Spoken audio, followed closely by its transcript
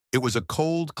It was a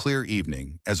cold, clear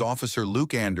evening as Officer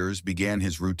Luke Anders began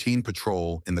his routine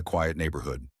patrol in the quiet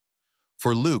neighborhood.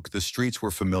 For Luke, the streets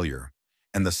were familiar,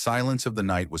 and the silence of the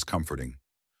night was comforting.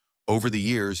 Over the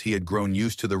years, he had grown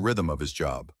used to the rhythm of his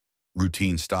job.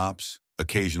 Routine stops,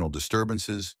 occasional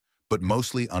disturbances, but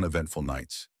mostly uneventful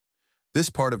nights. This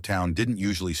part of town didn't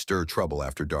usually stir trouble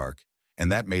after dark, and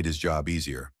that made his job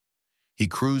easier. He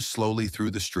cruised slowly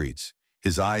through the streets,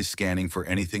 his eyes scanning for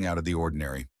anything out of the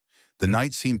ordinary. The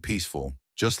night seemed peaceful,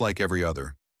 just like every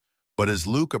other. But as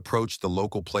Luke approached the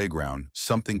local playground,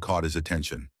 something caught his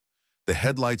attention. The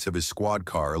headlights of his squad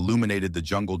car illuminated the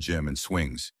jungle gym and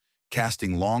swings,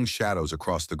 casting long shadows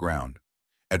across the ground.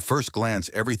 At first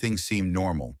glance, everything seemed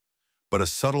normal, but a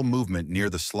subtle movement near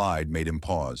the slide made him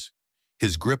pause.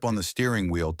 His grip on the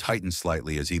steering wheel tightened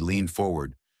slightly as he leaned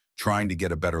forward, trying to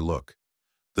get a better look.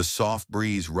 The soft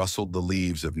breeze rustled the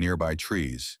leaves of nearby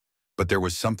trees, but there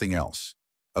was something else.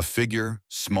 A figure,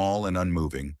 small and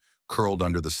unmoving, curled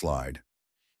under the slide.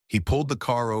 He pulled the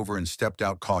car over and stepped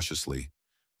out cautiously,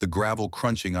 the gravel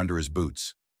crunching under his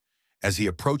boots. As he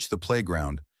approached the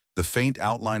playground, the faint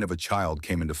outline of a child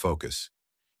came into focus.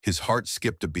 His heart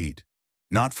skipped a beat,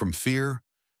 not from fear,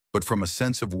 but from a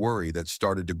sense of worry that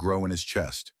started to grow in his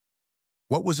chest.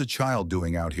 What was a child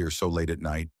doing out here so late at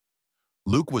night?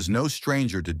 Luke was no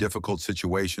stranger to difficult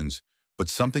situations, but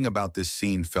something about this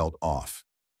scene felt off.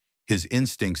 His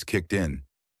instincts kicked in.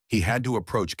 He had to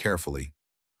approach carefully.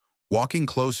 Walking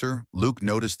closer, Luke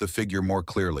noticed the figure more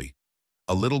clearly.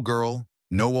 A little girl,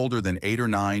 no older than 8 or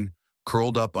 9,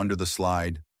 curled up under the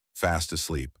slide, fast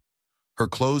asleep. Her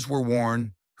clothes were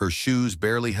worn, her shoes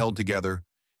barely held together,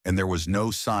 and there was no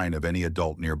sign of any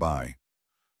adult nearby.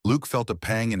 Luke felt a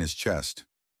pang in his chest.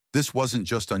 This wasn't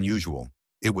just unusual,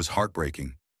 it was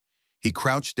heartbreaking. He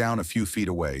crouched down a few feet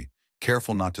away,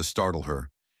 careful not to startle her,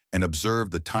 and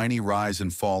observed the tiny rise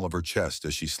and fall of her chest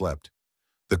as she slept.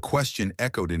 The question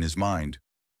echoed in his mind.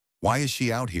 Why is she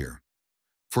out here?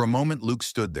 For a moment, Luke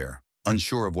stood there,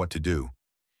 unsure of what to do.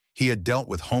 He had dealt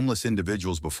with homeless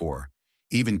individuals before,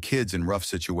 even kids in rough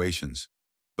situations.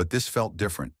 But this felt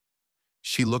different.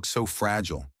 She looked so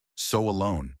fragile, so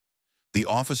alone. The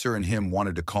officer in him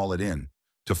wanted to call it in,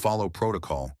 to follow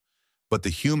protocol, but the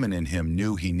human in him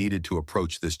knew he needed to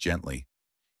approach this gently.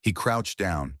 He crouched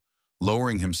down,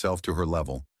 lowering himself to her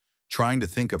level, trying to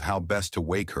think of how best to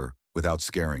wake her without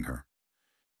scaring her.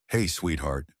 "Hey,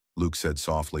 sweetheart," Luke said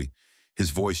softly,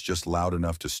 his voice just loud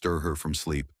enough to stir her from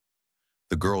sleep.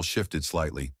 The girl shifted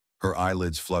slightly, her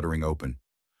eyelids fluttering open.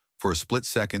 For a split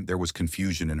second, there was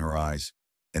confusion in her eyes,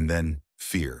 and then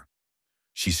fear.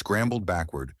 She scrambled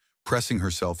backward, pressing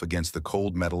herself against the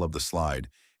cold metal of the slide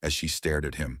as she stared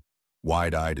at him,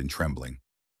 wide-eyed and trembling.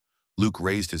 Luke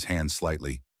raised his hand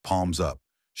slightly, palms up,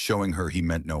 showing her he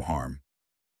meant no harm.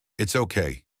 "It's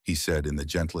okay," he said in the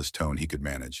gentlest tone he could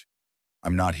manage.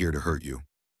 "I'm not here to hurt you."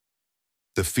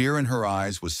 The fear in her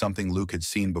eyes was something Luke had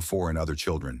seen before in other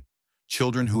children,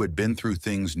 children who had been through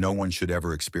things no one should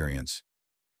ever experience.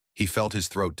 He felt his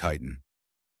throat tighten.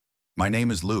 "My name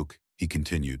is Luke," he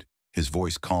continued, his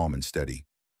voice calm and steady.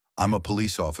 "I'm a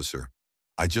police officer.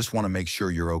 I just want to make sure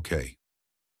you're okay."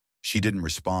 She didn't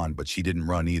respond, but she didn't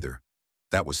run either.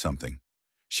 That was something.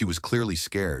 She was clearly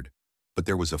scared, but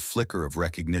there was a flicker of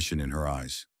recognition in her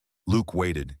eyes. Luke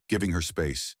waited, giving her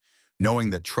space, knowing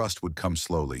that trust would come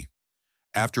slowly.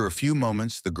 After a few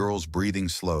moments, the girl's breathing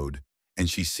slowed, and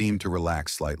she seemed to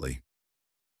relax slightly.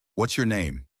 "What's your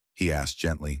name?" he asked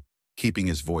gently, keeping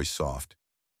his voice soft.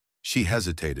 She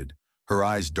hesitated, her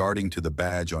eyes darting to the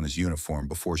badge on his uniform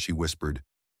before she whispered,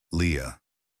 "Leah."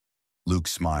 Luke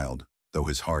smiled, though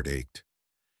his heart ached.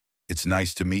 "It's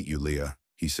nice to meet you, Leah,"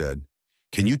 he said.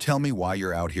 "Can you tell me why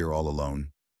you're out here all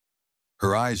alone?"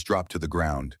 Her eyes dropped to the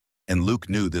ground, and Luke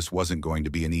knew this wasn't going to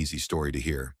be an easy story to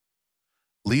hear.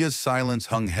 Leah's silence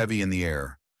hung heavy in the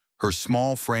air, her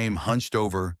small frame hunched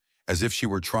over as if she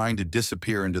were trying to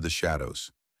disappear into the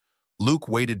shadows. Luke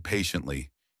waited patiently,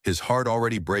 his heart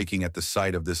already breaking at the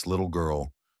sight of this little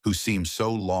girl who seemed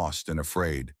so lost and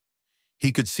afraid.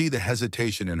 He could see the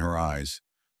hesitation in her eyes,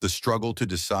 the struggle to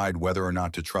decide whether or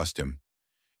not to trust him.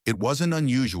 It wasn't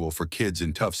unusual for kids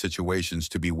in tough situations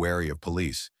to be wary of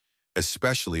police,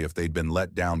 especially if they'd been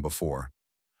let down before.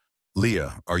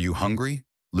 "Leah, are you hungry?"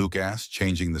 Luke asked,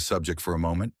 changing the subject for a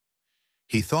moment.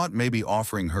 He thought maybe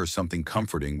offering her something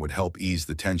comforting would help ease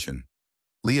the tension.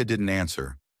 Leah didn't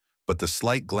answer, but the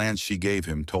slight glance she gave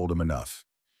him told him enough.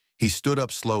 He stood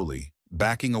up slowly,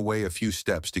 backing away a few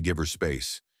steps to give her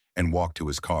space, and walked to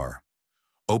his car.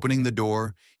 Opening the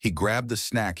door, he grabbed the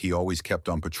snack he always kept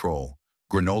on patrol,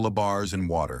 granola bars and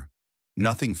water.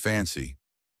 Nothing fancy,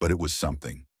 but it was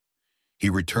something. He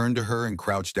returned to her and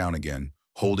crouched down again,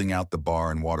 holding out the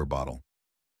bar and water bottle.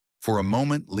 For a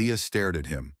moment, Leah stared at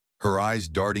him, her eyes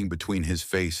darting between his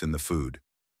face and the food.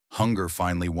 Hunger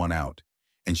finally won out,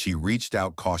 and she reached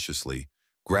out cautiously,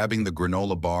 grabbing the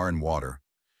granola bar and water.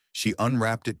 She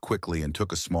unwrapped it quickly and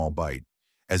took a small bite,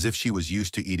 as if she was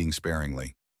used to eating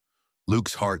sparingly.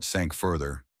 Luke's heart sank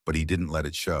further, but he didn't let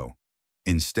it show.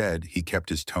 Instead, he kept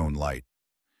his tone light.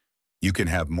 "You can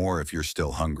have more if you're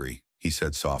still hungry," he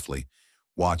said softly,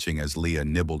 watching as Leah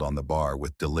nibbled on the bar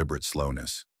with deliberate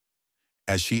slowness.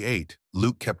 As she ate,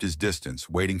 Luke kept his distance,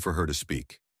 waiting for her to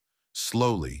speak.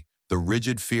 Slowly, the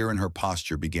rigid fear in her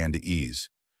posture began to ease,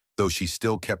 though she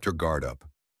still kept her guard up.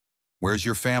 "Where's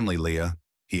your family, Leah?"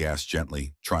 he asked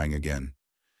gently, trying again.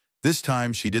 This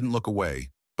time, she didn't look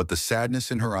away, but the sadness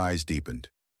in her eyes deepened.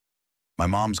 "My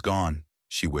mom's gone,"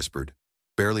 she whispered,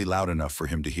 barely loud enough for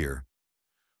him to hear.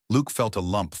 Luke felt a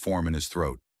lump form in his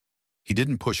throat. He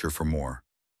didn't push her for more.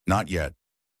 Not yet.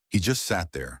 He just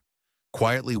sat there,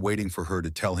 quietly waiting for her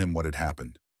to tell him what had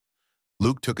happened.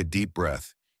 Luke took a deep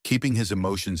breath, keeping his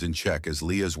emotions in check as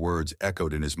Leah's words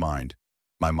echoed in his mind.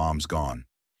 "My mom's gone."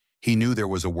 He knew there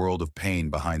was a world of pain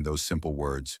behind those simple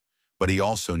words, but he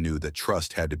also knew that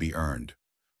trust had to be earned.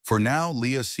 For now,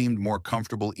 Leah seemed more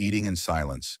comfortable eating in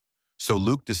silence, so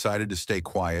Luke decided to stay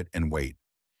quiet and wait.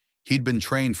 He'd been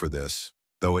trained for this,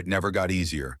 though it never got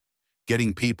easier,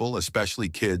 getting people, especially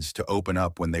kids, to open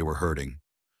up when they were hurting.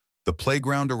 The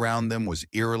playground around them was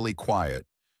eerily quiet,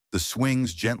 the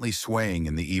swings gently swaying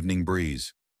in the evening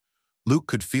breeze. Luke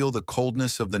could feel the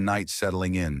coldness of the night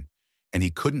settling in, and he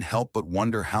couldn't help but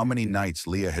wonder how many nights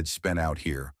Leah had spent out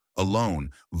here,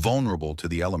 alone, vulnerable to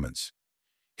the elements.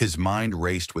 His mind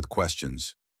raced with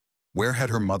questions. Where had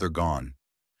her mother gone?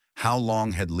 How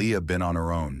long had Leah been on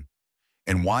her own?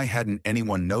 And why hadn't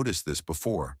anyone noticed this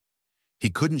before? He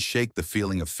couldn't shake the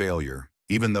feeling of failure,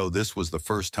 even though this was the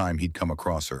first time he'd come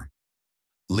across her.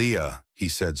 "Leah," he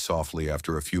said softly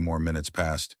after a few more minutes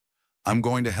passed, "I'm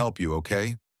going to help you,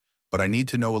 okay? But I need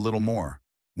to know a little more.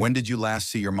 When did you last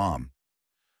see your mom?"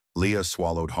 Leah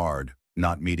swallowed hard,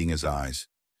 not meeting his eyes.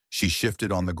 She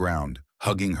shifted on the ground,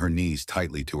 hugging her knees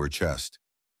tightly to her chest.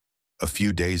 "A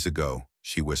few days ago,"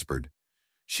 she whispered.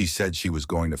 "She said she was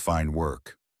going to find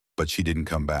work, but she didn't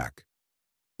come back."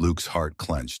 Luke's heart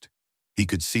clenched. He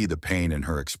could see the pain in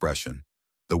her expression,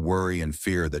 the worry and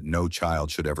fear that no child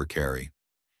should ever carry.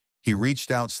 He reached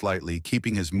out slightly,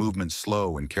 keeping his movements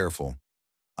slow and careful.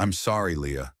 "I'm sorry,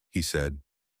 Leah," he said,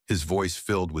 his voice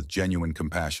filled with genuine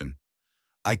compassion.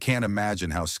 "I can't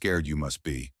imagine how scared you must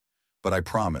be, but I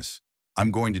promise,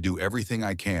 I'm going to do everything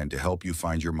I can to help you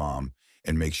find your mom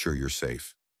and make sure you're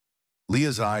safe."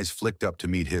 Leah's eyes flicked up to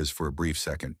meet his for a brief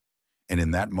second, and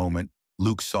in that moment,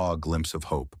 Luke saw a glimpse of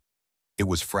hope. It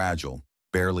was fragile,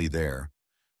 barely there,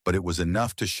 but it was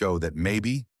enough to show that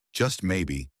maybe, just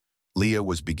maybe, Leah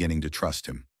was beginning to trust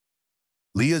him.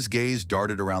 Leah's gaze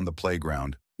darted around the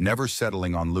playground, never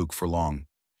settling on Luke for long.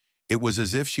 It was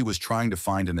as if she was trying to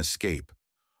find an escape,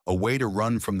 a way to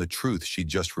run from the truth she'd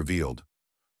just revealed.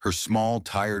 Her small,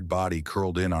 tired body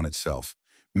curled in on itself,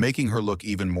 making her look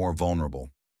even more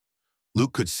vulnerable.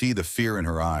 Luke could see the fear in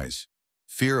her eyes,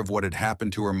 fear of what had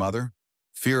happened to her mother,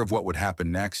 fear of what would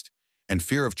happen next, and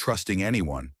fear of trusting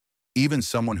anyone, even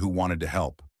someone who wanted to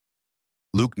help.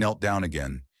 Luke knelt down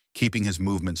again, keeping his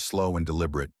movements slow and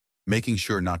deliberate, making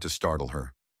sure not to startle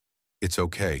her. "It's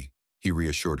okay," he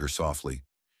reassured her softly.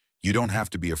 "You don't have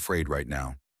to be afraid right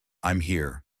now. I'm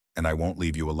here, and I won't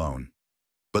leave you alone."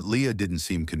 But Leah didn't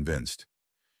seem convinced.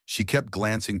 She kept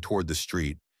glancing toward the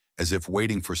street, as if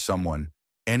waiting for someone,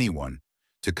 anyone,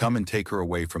 to come and take her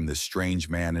away from this strange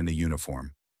man in a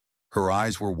uniform. Her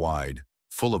eyes were wide,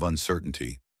 full of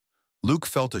uncertainty. Luke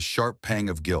felt a sharp pang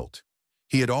of guilt.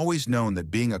 He had always known that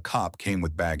being a cop came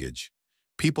with baggage.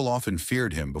 People often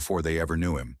feared him before they ever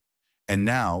knew him. And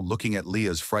now, looking at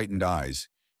Leah's frightened eyes,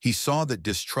 he saw that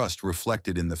distrust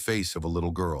reflected in the face of a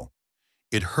little girl.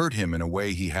 It hurt him in a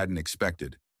way he hadn't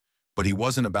expected, but he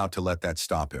wasn't about to let that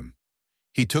stop him.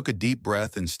 He took a deep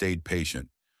breath and stayed patient,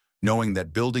 knowing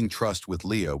that building trust with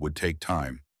Leah would take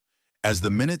time. As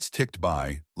the minutes ticked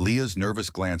by, Leah's nervous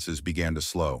glances began to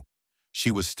slow.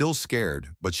 She was still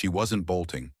scared, but she wasn't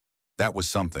bolting. That was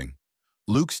something.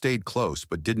 Luke stayed close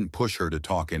but didn't push her to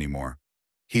talk anymore.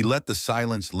 He let the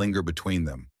silence linger between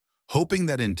them, hoping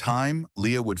that in time,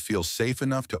 Leah would feel safe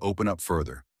enough to open up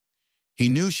further. He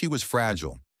knew she was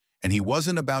fragile, and he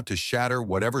wasn't about to shatter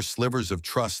whatever slivers of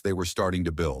trust they were starting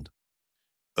to build.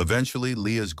 Eventually,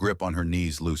 Leah's grip on her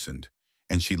knees loosened,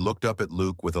 and she looked up at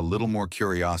Luke with a little more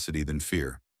curiosity than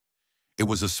fear. It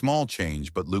was a small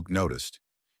change, but Luke noticed.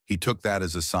 He took that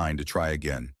as a sign to try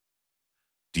again.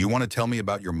 "Do you want to tell me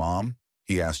about your mom?"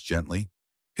 he asked gently.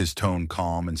 his tone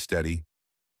calm and steady.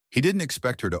 He didn't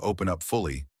expect her to open up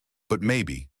fully, but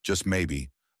maybe, just maybe,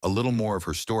 a little more of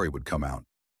her story would come out.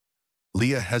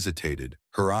 Leah hesitated,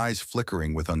 her eyes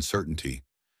flickering with uncertainty.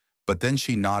 But then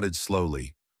she nodded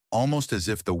slowly, almost as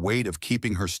if the weight of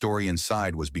keeping her story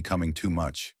inside was becoming too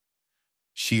much.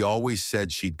 "She always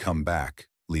said she'd come back,"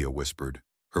 Leah whispered,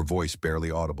 her voice barely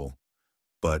audible.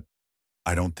 "But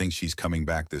I don't think she's coming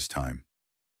back this time."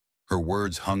 Her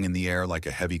words hung in the air like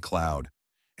a heavy cloud,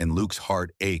 and Luke's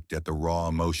heart ached at the raw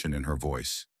emotion in her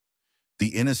voice.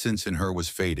 The innocence in her was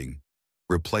fading,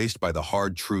 replaced by the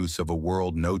hard truths of a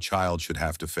world no child should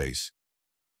have to face.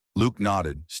 Luke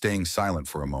nodded, staying silent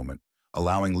for a moment,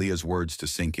 allowing Leah's words to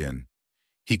sink in.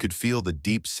 He could feel the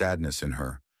deep sadness in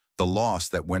her, the loss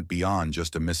that went beyond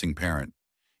just a missing parent.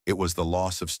 It was the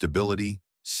loss of stability,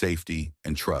 safety,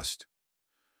 and trust.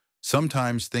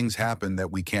 "Sometimes things happen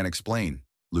that we can't explain,"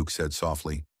 Luke said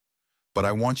softly. "But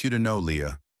I want you to know,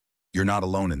 Leah, you're not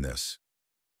alone in this.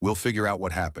 We'll figure out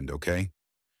what happened, okay?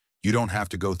 You don't have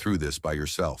to go through this by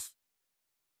yourself."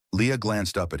 Leah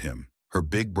glanced up at him, her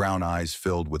big brown eyes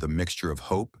filled with a mixture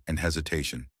of hope and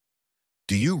hesitation.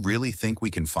 "Do you really think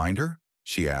we can find her?"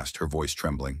 she asked, her voice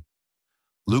trembling.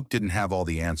 Luke didn't have all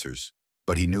the answers,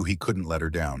 but he knew he couldn't let her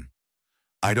down.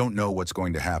 "I don't know what's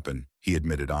going to happen," he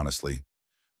admitted honestly,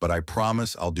 "but I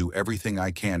promise I'll do everything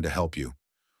I can to help you.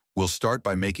 We'll start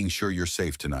by making sure you're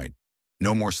safe tonight.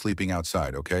 No more sleeping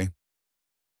outside, okay?"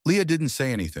 Leah didn't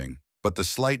say anything, but the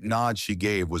slight nod she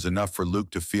gave was enough for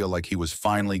Luke to feel like he was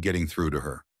finally getting through to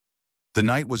her. The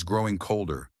night was growing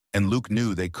colder, and Luke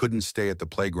knew they couldn't stay at the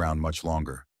playground much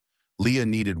longer. Leah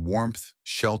needed warmth,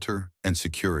 shelter, and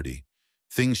security,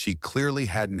 things she clearly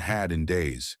hadn't had in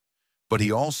days. But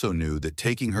he also knew that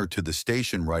taking her to the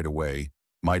station right away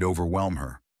might overwhelm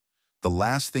her. The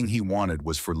last thing he wanted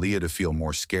was for Leah to feel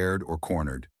more scared or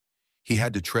cornered. He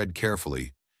had to tread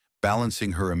carefully,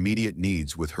 balancing her immediate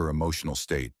needs with her emotional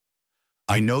state.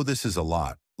 "I know this is a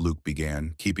lot," Luke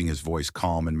began, keeping his voice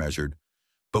calm and measured,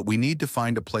 "but we need to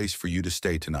find a place for you to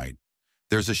stay tonight.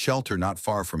 There's a shelter not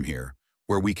far from here,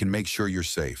 where we can make sure you're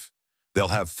safe. They'll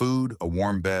have food, a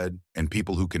warm bed, and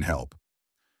people who can help."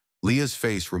 Leah's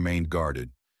face remained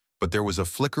guarded, but there was a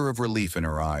flicker of relief in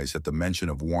her eyes at the mention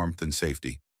of warmth and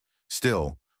safety.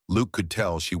 Still, Luke could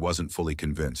tell she wasn't fully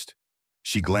convinced.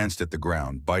 She glanced at the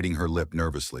ground, biting her lip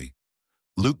nervously.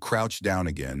 Luke crouched down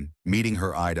again, meeting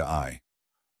her eye to eye.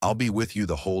 "I'll be with you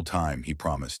the whole time," he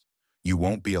promised. "You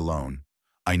won't be alone.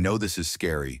 I know this is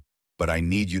scary, but I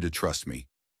need you to trust me.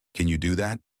 Can you do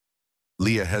that?"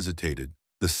 Leah hesitated,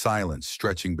 the silence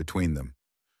stretching between them.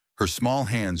 Her small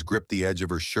hands gripped the edge of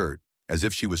her shirt as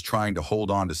if she was trying to hold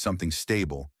on to something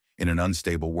stable in an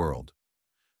unstable world.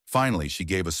 Finally, she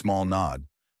gave a small nod,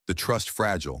 the trust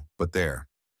fragile, but there.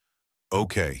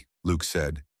 "Okay," Luke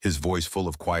said, his voice full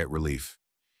of quiet relief.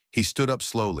 He stood up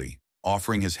slowly,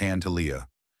 offering his hand to Leah.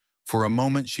 For a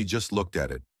moment, she just looked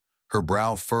at it, her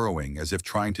brow furrowing as if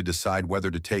trying to decide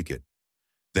whether to take it.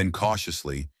 Then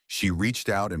cautiously, she reached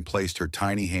out and placed her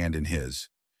tiny hand in his.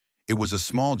 It was a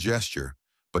small gesture,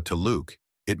 but to Luke,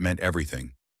 it meant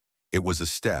everything. It was a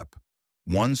step,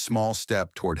 one small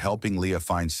step toward helping Leah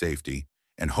find safety,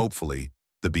 and hopefully,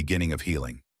 the beginning of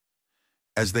healing.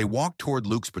 As they walked toward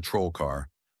Luke's patrol car,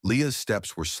 Leah's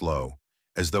steps were slow,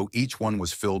 as though each one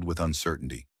was filled with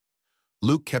uncertainty.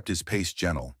 Luke kept his pace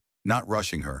gentle, not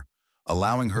rushing her,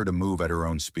 allowing her to move at her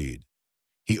own speed.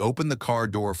 He opened the car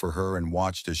door for her and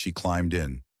watched as she climbed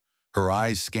in, her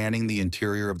eyes scanning the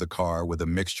interior of the car with a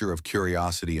mixture of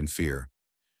curiosity and fear.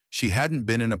 She hadn't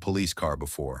been in a police car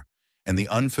before, and the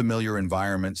unfamiliar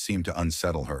environment seemed to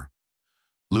unsettle her.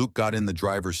 Luke got in the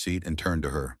driver's seat and turned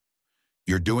to her.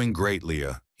 "You're doing great,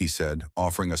 Leah," he said,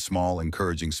 offering a small,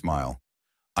 encouraging smile.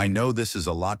 "I know this is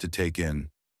a lot to take in,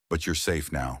 but you're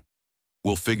safe now.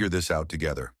 We'll figure this out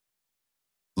together."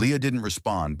 Leah didn't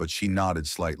respond, but she nodded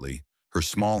slightly, her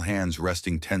small hands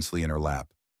resting tensely in her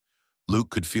lap. Luke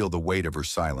could feel the weight of her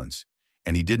silence,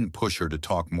 and he didn't push her to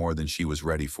talk more than she was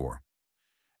ready for.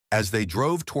 As they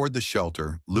drove toward the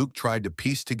shelter, Luke tried to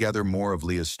piece together more of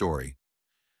Leah's story.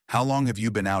 "How long have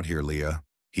you been out here, Leah?"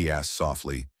 he asked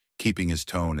softly, keeping his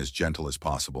tone as gentle as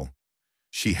possible.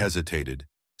 She hesitated,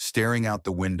 staring out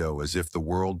the window as if the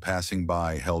world passing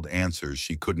by held answers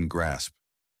she couldn't grasp.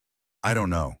 "I don't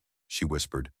know," she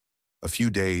whispered. "A few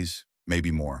days,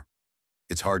 maybe more.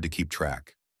 It's hard to keep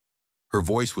track." Her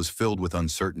voice was filled with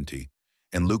uncertainty,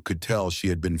 and Luke could tell she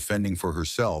had been fending for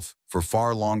herself for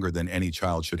far longer than any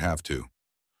child should have to.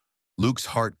 Luke's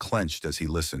heart clenched as he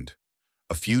listened.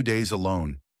 A few days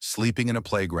alone, sleeping in a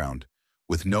playground,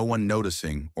 with no one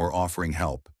noticing or offering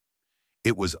help.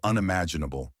 It was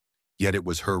unimaginable, yet it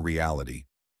was her reality.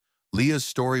 Leah's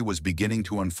story was beginning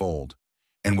to unfold,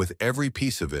 and with every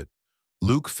piece of it,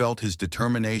 Luke felt his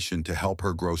determination to help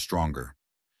her grow stronger.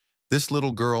 This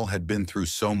little girl had been through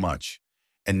so much,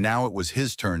 and now it was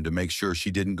his turn to make sure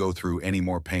she didn't go through any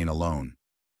more pain alone.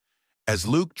 As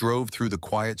Luke drove through the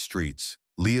quiet streets,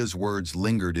 Leah's words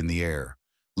lingered in the air,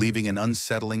 leaving an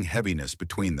unsettling heaviness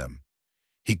between them.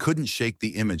 He couldn't shake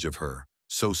the image of her,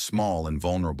 so small and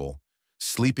vulnerable,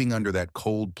 sleeping under that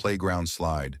cold playground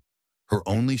slide, her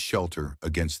only shelter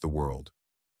against the world.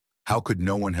 How could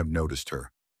no one have noticed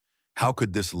her? How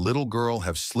could this little girl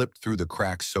have slipped through the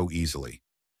cracks so easily?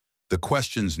 The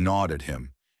questions gnawed at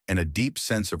him, and a deep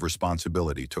sense of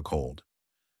responsibility took hold.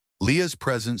 Leah's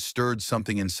presence stirred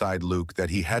something inside Luke that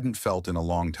he hadn't felt in a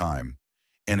long time,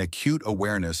 an acute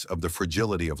awareness of the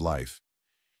fragility of life.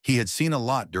 He had seen a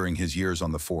lot during his years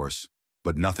on the force,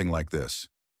 but nothing like this.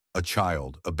 A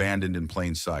child, abandoned in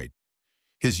plain sight.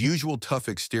 His usual tough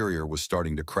exterior was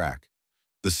starting to crack.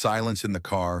 The silence in the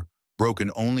car,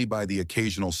 broken only by the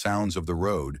occasional sounds of the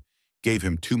road, gave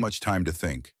him too much time to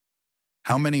think.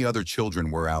 How many other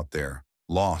children were out there,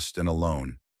 lost and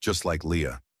alone, just like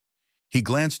Leah? He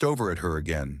glanced over at her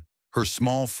again, her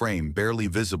small frame barely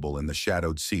visible in the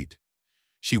shadowed seat.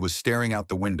 She was staring out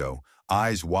the window,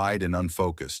 eyes wide and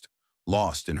unfocused,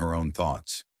 lost in her own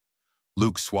thoughts.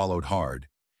 Luke swallowed hard.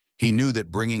 He knew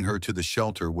that bringing her to the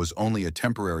shelter was only a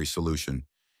temporary solution,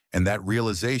 and that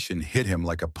realization hit him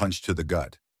like a punch to the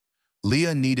gut.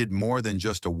 Leah needed more than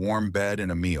just a warm bed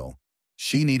and a meal.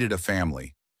 She needed a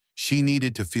family. She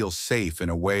needed to feel safe in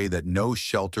a way that no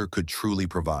shelter could truly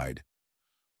provide.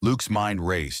 Luke's mind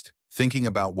raced, thinking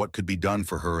about what could be done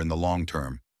for her in the long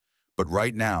term. But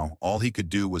right now, all he could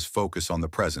do was focus on the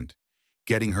present,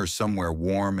 getting her somewhere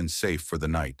warm and safe for the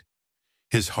night.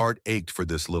 His heart ached for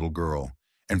this little girl,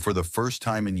 and for the first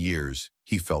time in years,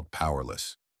 he felt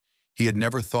powerless. He had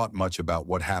never thought much about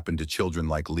what happened to children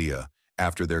like Leah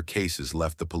after their cases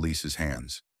left the police's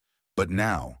hands. But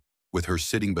now, with her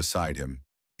sitting beside him,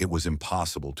 it was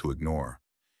impossible to ignore.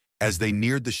 As they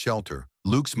neared the shelter,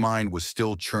 Luke's mind was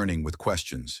still churning with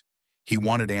questions. He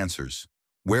wanted answers.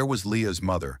 Where was Leah's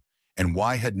mother, and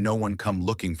why had no one come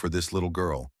looking for this little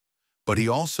girl? But he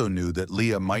also knew that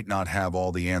Leah might not have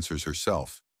all the answers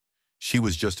herself. She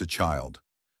was just a child,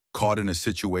 caught in a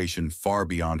situation far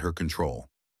beyond her control.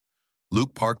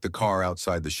 Luke parked the car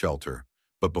outside the shelter,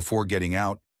 but before getting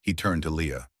out, he turned to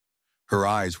Leah. Her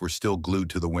eyes were still glued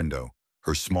to the window,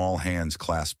 her small hands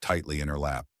clasped tightly in her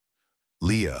lap.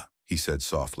 "Leah," he said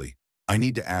softly, "I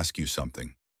need to ask you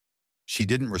something." She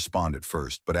didn't respond at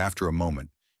first, but after a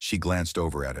moment, she glanced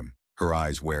over at him, her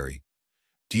eyes wary.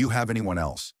 "Do you have anyone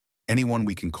else? Anyone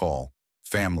we can call?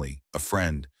 Family, a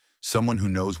friend, someone who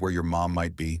knows where your mom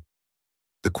might be?"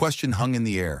 The question hung in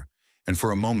the air, and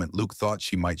for a moment Luke thought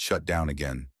she might shut down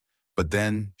again. But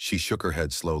then she shook her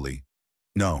head slowly.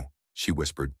 "No," she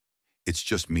whispered. "It's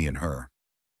just me and her."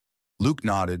 Luke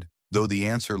nodded, though the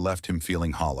answer left him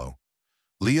feeling hollow.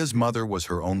 Leah's mother was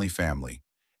her only family,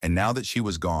 and now that she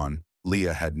was gone,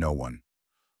 Leah had no one.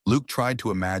 Luke tried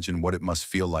to imagine what it must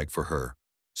feel like for her,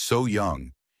 so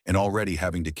young and already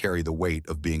having to carry the weight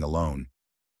of being alone.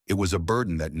 It was a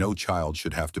burden that no child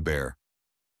should have to bear.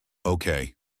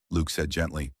 "Okay," Luke said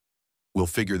gently. "We'll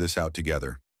figure this out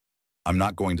together. I'm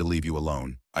not going to leave you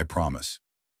alone, I promise."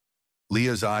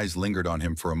 Leah's eyes lingered on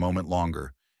him for a moment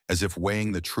longer, as if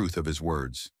weighing the truth of his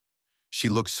words. She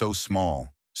looked so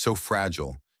small, so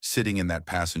fragile, sitting in that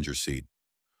passenger seat.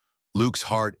 Luke's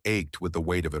heart ached with the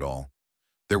weight of it all.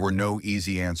 There were no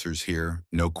easy answers here,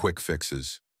 no quick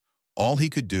fixes. All he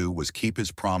could do was keep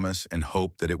his promise and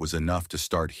hope that it was enough to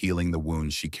start healing the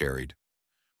wounds she carried.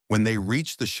 When they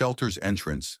reached the shelter's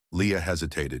entrance, Leah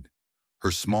hesitated.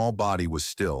 Her small body was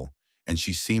still, and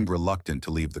she seemed reluctant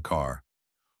to leave the car.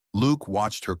 Luke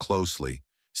watched her closely,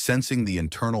 sensing the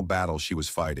internal battle she was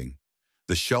fighting.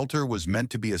 The shelter was meant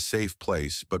to be a safe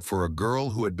place, but for a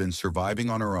girl who had been surviving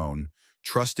on her own,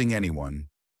 trusting anyone,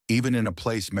 even in a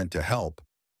place meant to help,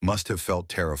 must have felt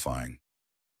terrifying.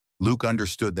 Luke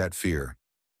understood that fear.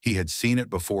 He had seen it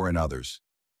before in others.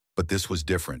 But this was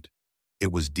different.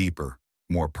 It was deeper,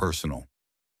 more personal.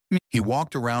 He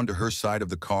walked around to her side of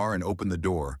the car and opened the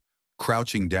door,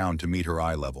 crouching down to meet her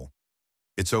eye level.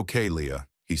 "It's okay, Leah,"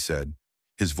 he said,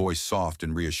 his voice soft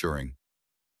and reassuring.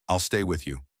 "I'll stay with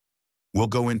you. We'll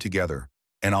go in together,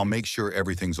 and I'll make sure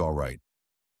everything's all right."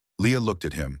 Leah looked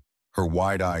at him, her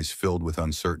wide eyes filled with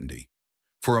uncertainty.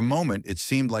 For a moment, it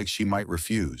seemed like she might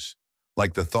refuse,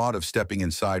 like the thought of stepping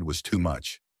inside was too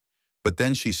much. But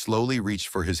then she slowly reached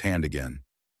for his hand again.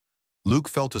 Luke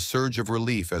felt a surge of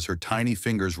relief as her tiny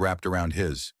fingers wrapped around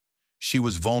his. She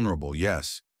was vulnerable,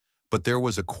 yes, but there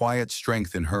was a quiet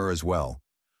strength in her as well,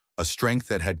 a strength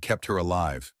that had kept her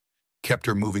alive, kept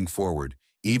her moving forward,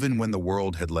 even when the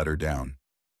world had let her down.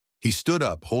 He stood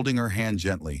up, holding her hand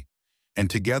gently, and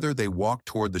together they walked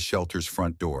toward the shelter's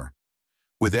front door.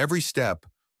 With every step,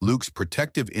 Luke's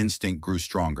protective instinct grew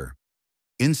stronger.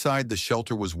 Inside, the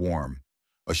shelter was warm,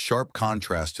 a sharp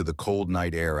contrast to the cold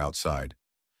night air outside.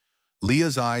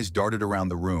 Leah's eyes darted around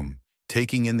the room,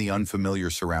 taking in the unfamiliar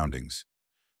surroundings.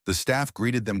 The staff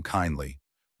greeted them kindly,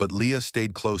 but Leah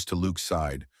stayed close to Luke's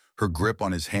side, her grip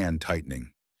on his hand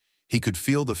tightening. He could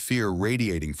feel the fear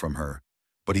radiating from her,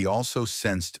 but he also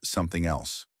sensed something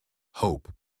else: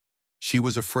 hope. She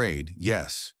was afraid,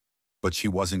 yes, but she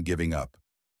wasn't giving up,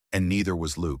 and neither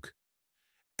was Luke.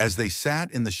 As they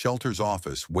sat in the shelter's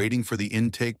office waiting for the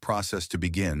intake process to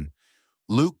begin,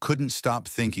 Luke couldn't stop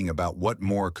thinking about what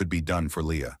more could be done for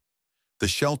Leah. The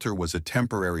shelter was a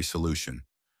temporary solution,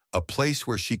 a place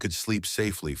where she could sleep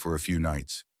safely for a few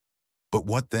nights. But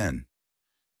what then?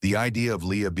 The idea of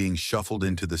Leah being shuffled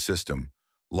into the system,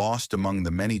 lost among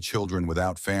the many children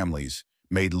without families,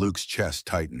 made Luke's chest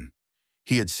tighten.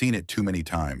 He had seen it too many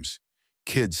times.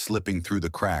 Kids slipping through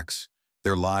the cracks,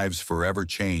 their lives forever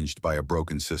changed by a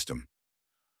broken system.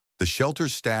 The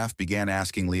shelter's staff began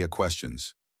asking Leah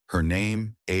questions: her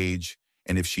name, age,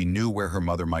 and if she knew where her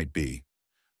mother might be.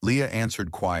 Leah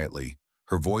answered quietly,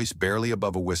 her voice barely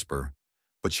above a whisper,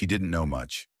 but she didn't know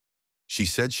much. She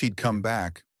said she'd come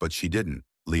back, but she didn't,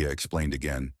 Leah explained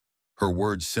again, her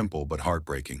words simple but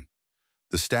heartbreaking.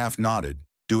 The staff nodded,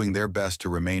 doing their best to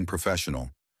remain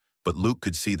professional, but Luke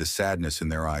could see the sadness in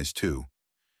their eyes too.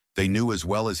 They knew as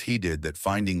well as he did that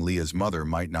finding Leah's mother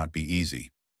might not be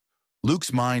easy.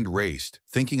 Luke's mind raced,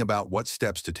 thinking about what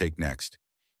steps to take next.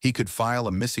 He could file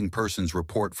a missing persons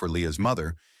report for Leah's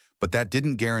mother, but that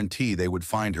didn't guarantee they would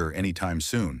find her anytime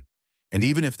soon. And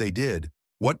even if they did,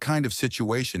 what kind of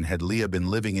situation had Leah been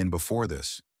living in before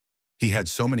this? He had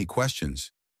so many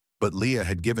questions, but Leah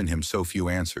had given him so few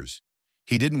answers.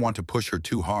 He didn't want to push her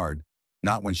too hard,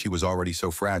 not when she was already so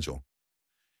fragile.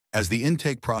 As the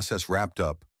intake process wrapped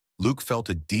up, Luke felt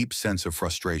a deep sense of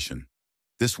frustration.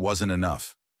 This wasn't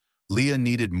enough. Leah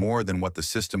needed more than what the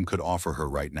system could offer her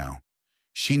right now.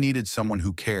 She needed someone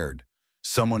who cared,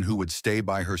 someone who would stay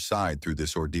by her side through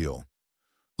this ordeal.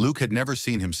 Luke had never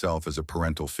seen himself as a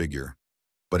parental figure,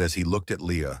 but as he looked at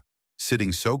Leah,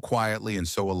 sitting so quietly and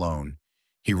so alone,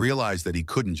 he realized that he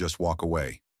couldn't just walk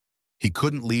away. He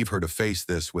couldn't leave her to face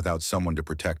this without someone to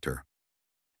protect her.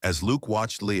 As Luke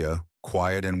watched Leah,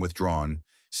 quiet and withdrawn,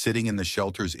 sitting in the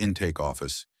shelter's intake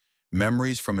office,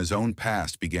 memories from his own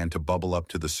past began to bubble up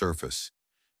to the surface,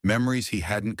 memories he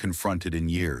hadn't confronted in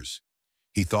years.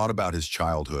 He thought about his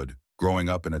childhood, growing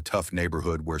up in a tough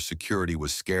neighborhood where security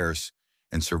was scarce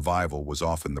and survival was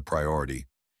often the priority.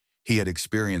 He had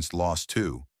experienced loss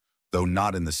too, though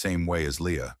not in the same way as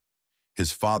Leah.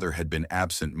 His father had been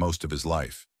absent most of his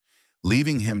life,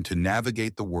 leaving him to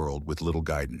navigate the world with little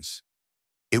guidance.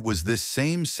 It was this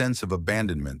same sense of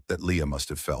abandonment that Leah must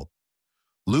have felt.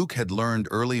 Luke had learned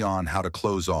early on how to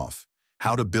close off,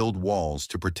 how to build walls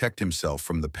to protect himself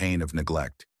from the pain of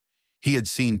neglect. He had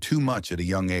seen too much at a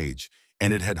young age,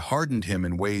 and it had hardened him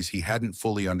in ways he hadn't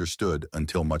fully understood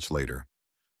until much later.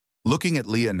 Looking at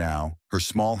Leah now, her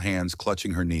small hands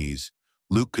clutching her knees,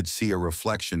 Luke could see a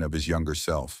reflection of his younger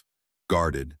self,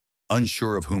 guarded,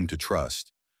 unsure of whom to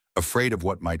trust, afraid of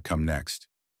what might come next.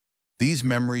 These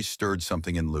memories stirred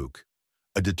something in Luke,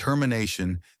 a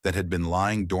determination that had been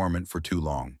lying dormant for too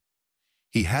long.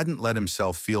 He hadn't let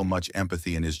himself feel much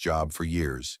empathy in his job for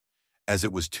years, as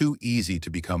it was too easy to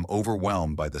become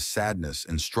overwhelmed by the sadness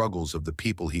and struggles of the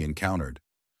people he encountered.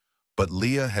 But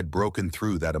Leah had broken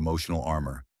through that emotional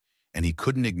armor, and he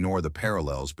couldn't ignore the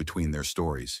parallels between their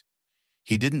stories.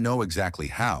 He didn't know exactly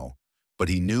how, but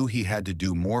he knew he had to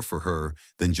do more for her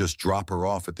than just drop her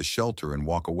off at the shelter and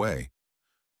walk away.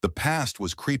 The past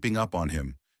was creeping up on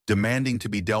him, demanding to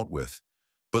be dealt with,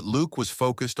 but Luke was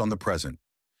focused on the present.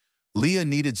 Leah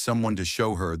needed someone to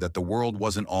show her that the world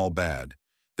wasn't all bad,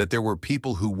 that there were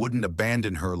people who wouldn't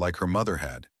abandon her like her mother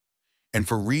had. And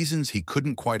for reasons he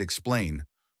couldn't quite explain,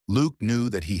 Luke knew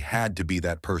that he had to be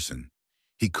that person.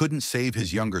 He couldn't save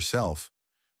his younger self,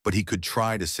 but he could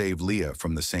try to save Leah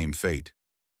from the same fate.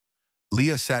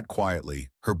 Leah sat quietly,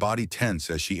 her body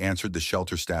tense as she answered the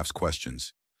shelter staff's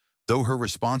questions. Though her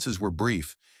responses were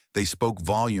brief, they spoke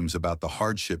volumes about the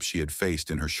hardships she had faced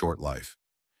in her short life.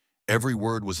 Every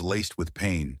word was laced with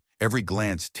pain, every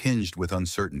glance tinged with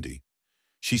uncertainty.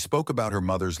 She spoke about her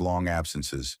mother's long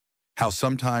absences, how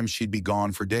sometimes she'd be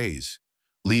gone for days,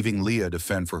 leaving Leah to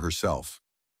fend for herself.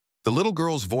 The little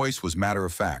girl's voice was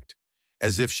matter-of-fact,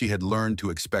 as if she had learned to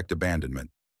expect abandonment.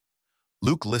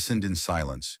 Luke listened in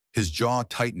silence, his jaw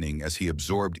tightening as he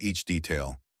absorbed each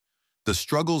detail. The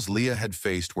struggles Leah had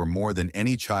faced were more than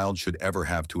any child should ever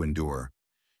have to endure.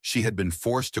 She had been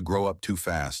forced to grow up too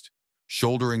fast,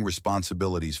 shouldering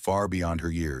responsibilities far beyond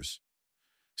her years.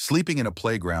 Sleeping in a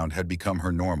playground had become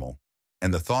her normal,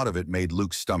 and the thought of it made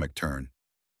Luke's stomach turn.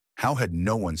 How had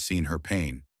no one seen her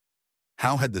pain?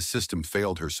 How had the system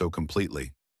failed her so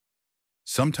completely?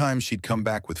 Sometimes she'd come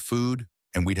back with food,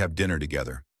 and we'd have dinner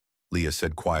together, Leah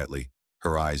said quietly,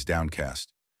 her eyes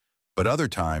downcast. But other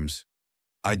times,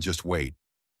 I'd just wait.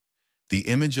 The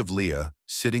image of Leah,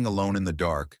 sitting alone in the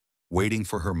dark, waiting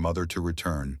for her mother to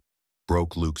return,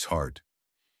 broke Luke's heart.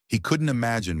 He couldn't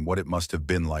imagine what it must have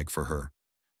been like for her,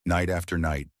 night after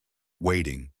night,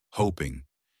 waiting, hoping,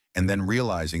 and then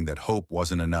realizing that hope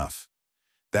wasn't enough.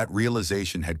 That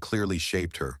realization had clearly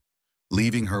shaped her,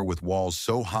 leaving her with walls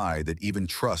so high that even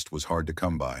trust was hard to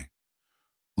come by.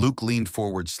 Luke leaned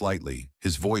forward slightly,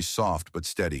 his voice soft but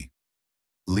steady.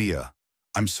 "Leah,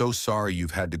 I'm so sorry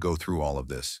you've had to go through all of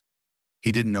this."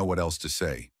 He didn't know what else to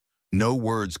say. No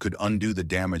words could undo the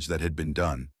damage that had been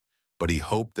done, but he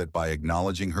hoped that by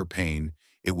acknowledging her pain,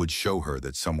 it would show her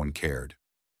that someone cared.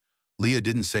 Leah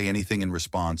didn't say anything in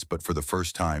response, but for the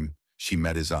first time, she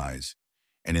met his eyes.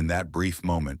 And in that brief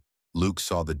moment, Luke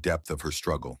saw the depth of her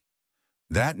struggle.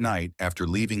 That night, after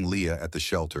leaving Leah at the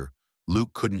shelter,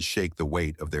 Luke couldn't shake the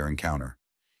weight of their encounter.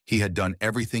 He had done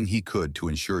everything he could to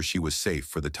ensure she was safe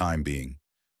for the time being,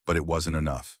 but it wasn't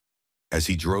enough. As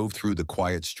he drove through the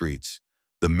quiet streets,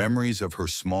 the memories of her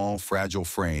small, fragile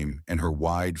frame and her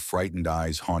wide, frightened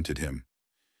eyes haunted him.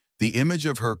 The image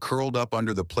of her curled up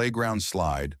under the playground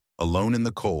slide, alone in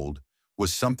the cold,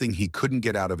 was something he couldn't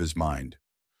get out of his mind.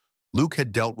 Luke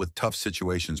had dealt with tough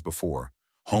situations before: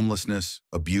 homelessness,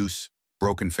 abuse,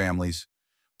 broken families.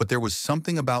 But there was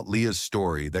something about Leah's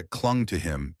story that clung to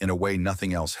him in a way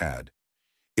nothing else had.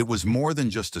 It was more than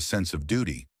just a sense of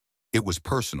duty. It was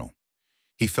personal.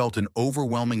 He felt an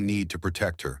overwhelming need to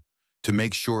protect her, to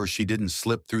make sure she didn't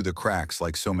slip through the cracks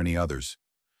like so many others.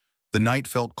 The night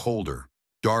felt colder,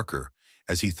 darker,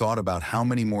 as he thought about how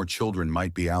many more children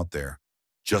might be out there,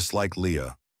 just like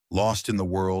Leah, lost in the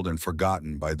world and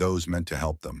forgotten by those meant to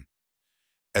help them.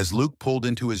 As Luke pulled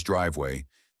into his driveway,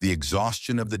 the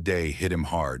exhaustion of the day hit him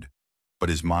hard, but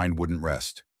his mind wouldn't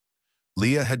rest.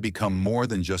 Leah had become more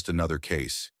than just another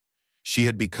case. She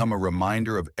had become a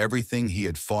reminder of everything he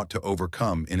had fought to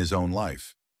overcome in his own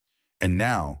life. And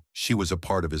now she was a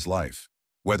part of his life,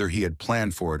 whether he had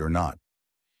planned for it or not.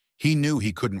 He knew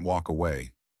he couldn't walk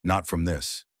away, not from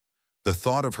this. The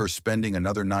thought of her spending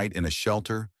another night in a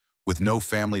shelter, with no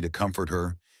family to comfort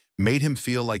her, made him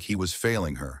feel like he was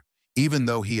failing her, even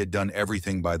though he had done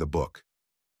everything by the book.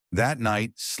 That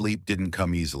night, sleep didn't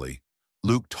come easily.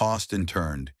 Luke tossed and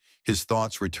turned, his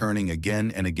thoughts returning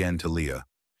again and again to Leah.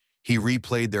 He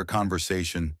replayed their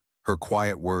conversation, her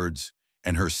quiet words,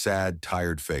 and her sad,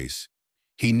 tired face.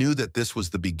 He knew that this was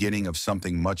the beginning of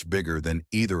something much bigger than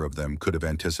either of them could have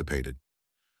anticipated.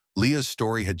 Leah's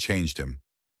story had changed him,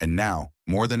 and now,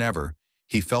 more than ever,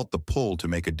 he felt the pull to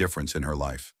make a difference in her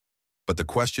life. But the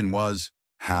question was,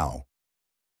 how?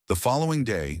 The following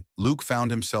day, Luke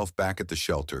found himself back at the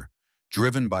shelter,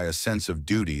 driven by a sense of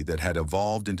duty that had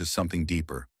evolved into something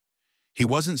deeper. He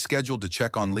wasn't scheduled to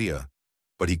check on Leah,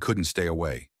 but he couldn't stay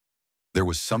away. There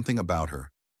was something about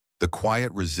her, the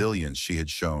quiet resilience she had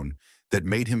shown, that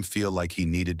made him feel like he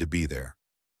needed to be there.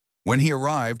 When he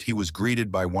arrived, he was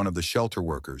greeted by one of the shelter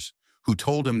workers, who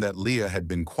told him that Leah had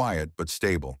been quiet but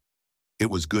stable. It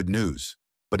was good news,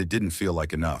 but it didn't feel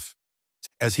like enough.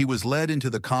 As he was led into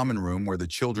the common room where the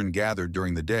children gathered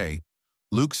during the day,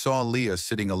 Luke saw Leah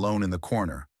sitting alone in the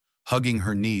corner, hugging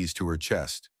her knees to her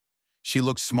chest. She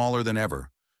looked smaller than ever,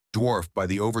 dwarfed by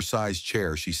the oversized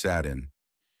chair she sat in.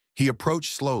 He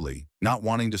approached slowly, not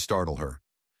wanting to startle her.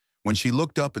 When she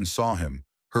looked up and saw him,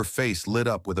 her face lit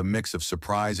up with a mix of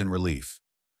surprise and relief.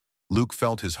 Luke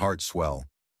felt his heart swell.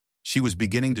 She was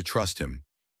beginning to trust him,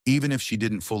 even if she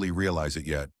didn't fully realize it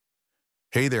yet.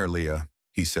 "Hey there, Leah,"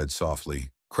 he said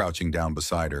softly, crouching down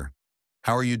beside her.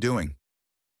 "How are you doing?"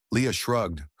 Leah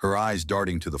shrugged, her eyes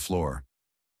darting to the floor.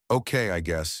 "Okay, I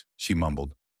guess," she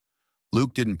mumbled.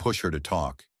 Luke didn't push her to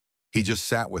talk. He just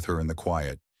sat with her in the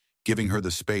quiet, giving her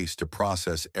the space to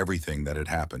process everything that had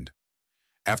happened.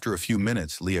 After a few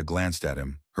minutes, Leah glanced at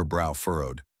him, her brow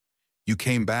furrowed. "You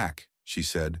came back," she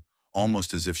said,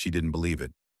 almost as if she didn't believe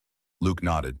it. Luke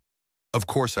nodded. "Of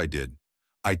course I did.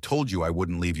 I told you I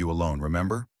wouldn't leave you alone,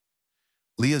 remember?"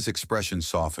 Leah's expression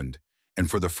softened, and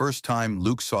for the first time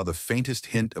Luke saw the faintest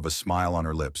hint of a smile on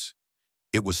her lips.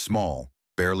 It was small,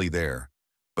 barely there,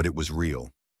 but it was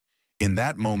real. In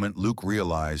that moment, Luke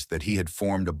realized that he had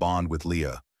formed a bond with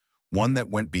Leah, one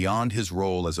that went beyond his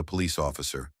role as a police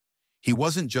officer. He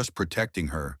wasn't just protecting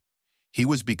her, he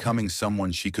was becoming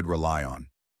someone she could rely on.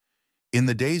 In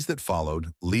the days that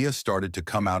followed, Leah started to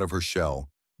come out of her shell,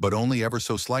 but only ever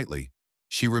so slightly.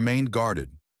 She remained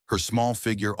guarded, her small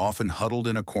figure often huddled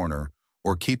in a corner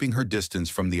or keeping her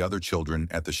distance from the other children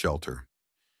at the shelter.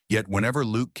 Yet whenever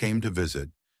Luke came to visit,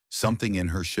 something in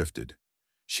her shifted.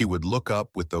 She would look up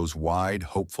with those wide,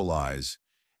 hopeful eyes,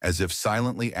 as if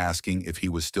silently asking if he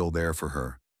was still there for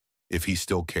her, if he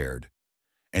still cared.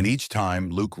 And each time,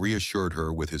 Luke reassured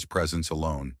her with his presence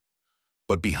alone.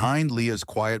 But behind Leah's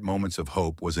quiet moments of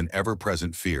hope was an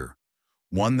ever-present fear,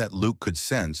 one that Luke could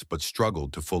sense but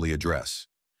struggled to fully address.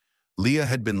 Leah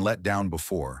had been let down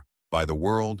before, by the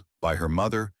world, by her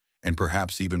mother, and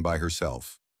perhaps even by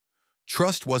herself.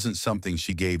 Trust wasn't something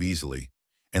she gave easily,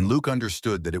 and Luke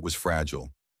understood that it was fragile,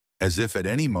 as if at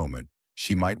any moment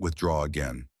she might withdraw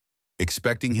again,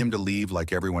 expecting him to leave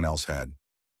like everyone else had.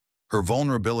 Her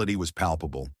vulnerability was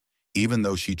palpable, even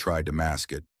though she tried to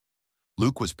mask it.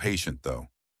 Luke was patient, though.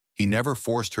 He never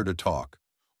forced her to talk,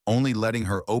 only letting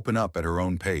her open up at her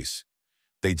own pace.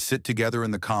 They'd sit together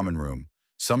in the common room,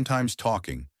 sometimes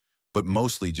talking, but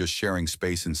mostly just sharing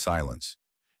space in silence.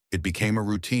 It became a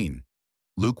routine.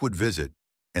 Luke would visit,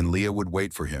 and Leah would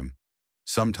wait for him,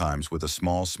 sometimes with a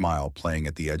small smile playing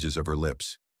at the edges of her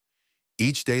lips.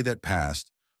 Each day that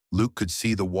passed, Luke could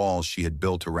see the walls she had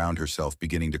built around herself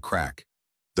beginning to crack,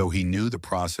 though he knew the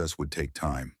process would take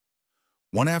time.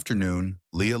 One afternoon,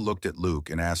 Leah looked at Luke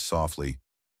and asked softly,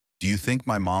 "Do you think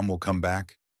my mom will come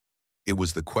back?" It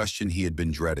was the question he had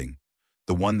been dreading,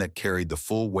 the one that carried the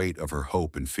full weight of her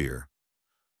hope and fear.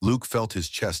 Luke felt his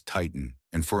chest tighten,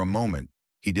 and for a moment,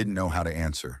 he didn't know how to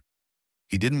answer.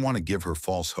 He didn't want to give her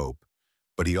false hope,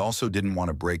 but he also didn't want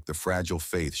to break the fragile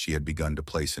faith she had begun to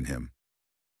place in him.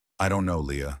 "I don't know,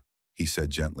 Leah," he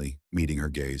said gently, meeting her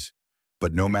gaze.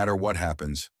 "But no matter what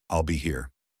happens, I'll be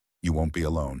here. You won't be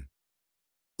alone."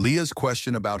 Leah's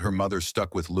question about her mother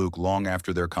stuck with Luke long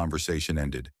after their conversation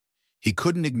ended. He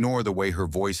couldn't ignore the way her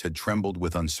voice had trembled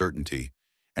with uncertainty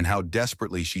and how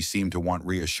desperately she seemed to want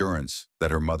reassurance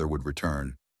that her mother would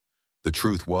return. The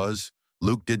truth was,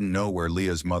 Luke didn't know where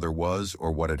Leah's mother was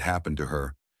or what had happened to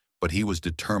her, but he was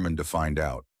determined to find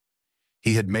out.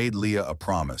 He had made Leah a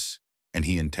promise, and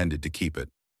he intended to keep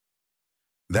it.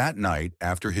 That night,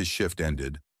 after his shift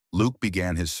ended, Luke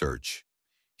began his search.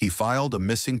 He filed a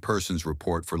missing persons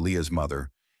report for Leah's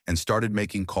mother and started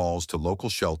making calls to local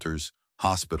shelters,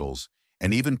 hospitals,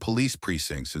 and even police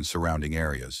precincts in surrounding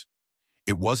areas.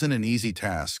 It wasn't an easy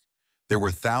task. There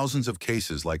were thousands of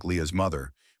cases like Leah's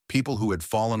mother, people who had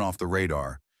fallen off the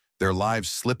radar, their lives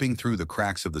slipping through the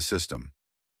cracks of the system.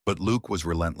 But Luke was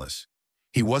relentless.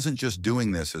 He wasn't just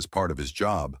doing this as part of his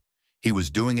job. He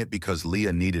was doing it because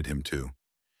Leah needed him to.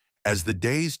 As the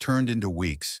days turned into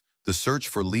weeks, the search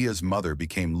for Leah's mother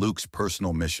became Luke's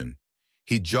personal mission.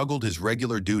 He juggled his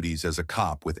regular duties as a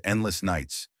cop with endless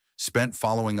nights, spent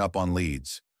following up on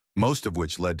leads, most of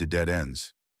which led to dead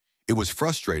ends. It was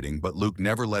frustrating, but Luke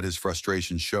never let his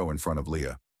frustration show in front of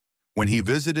Leah. When he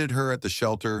visited her at the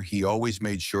shelter, he always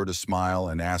made sure to smile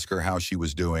and ask her how she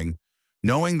was doing,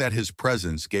 knowing that his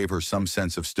presence gave her some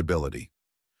sense of stability.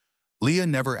 Leah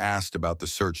never asked about the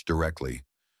search directly,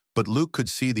 but Luke could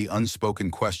see the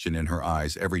unspoken question in her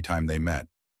eyes every time they met.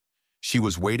 She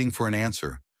was waiting for an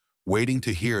answer, waiting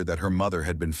to hear that her mother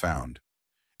had been found.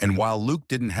 And while Luke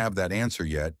didn't have that answer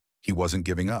yet, he wasn't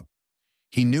giving up.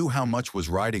 He knew how much was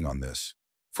riding on this.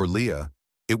 For Leah,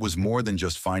 it was more than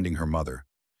just finding her mother.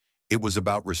 It was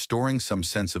about restoring some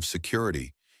sense of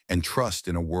security and trust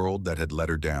in a world that had let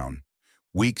her down.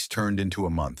 Weeks turned into a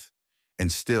month,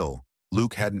 and still,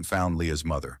 Luke hadn't found Leah's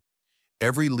mother.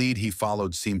 Every lead he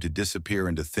followed seemed to disappear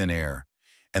into thin air,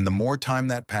 and the more time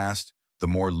that passed, the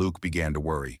more Luke began to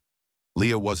worry.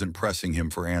 Leah wasn't pressing him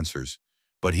for answers,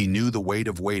 but he knew the weight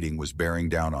of waiting was bearing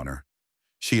down on her.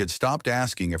 She had stopped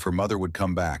asking if her mother would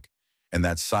come back, and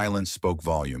that silence spoke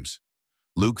volumes.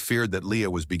 Luke feared that Leah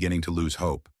was beginning to lose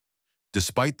hope.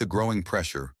 Despite the growing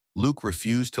pressure, Luke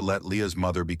refused to let Leah's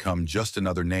mother become just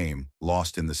another name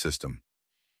lost in the system.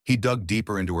 He dug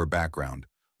deeper into her background,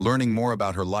 learning more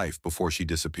about her life before she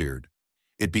disappeared.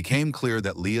 It became clear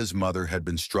that Leah's mother had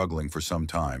been struggling for some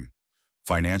time.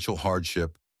 Financial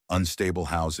hardship, unstable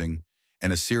housing,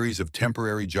 and a series of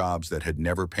temporary jobs that had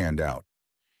never panned out.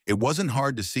 It wasn't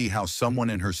hard to see how someone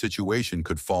in her situation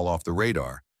could fall off the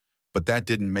radar, but that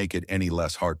didn't make it any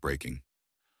less heartbreaking.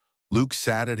 Luke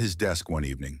sat at his desk one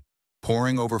evening,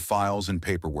 poring over files and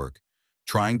paperwork,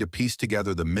 trying to piece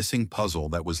together the missing puzzle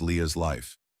that was Leah's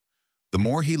life. The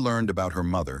more he learned about her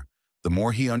mother, the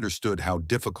more he understood how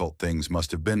difficult things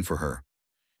must have been for her.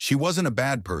 She wasn't a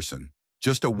bad person,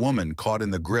 just a woman caught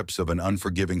in the grips of an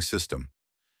unforgiving system.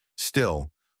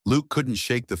 Still, Luke couldn't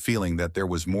shake the feeling that there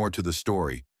was more to the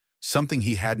story, something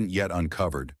he hadn't yet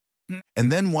uncovered.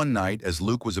 And then one night, as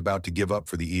Luke was about to give up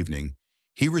for the evening,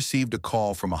 he received a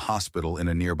call from a hospital in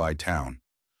a nearby town.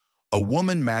 A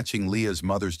woman matching Leah's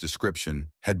mother's description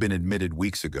had been admitted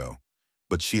weeks ago,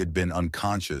 but she had been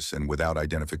unconscious and without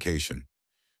identification.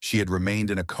 She had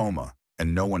remained in a coma,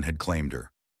 and no one had claimed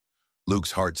her.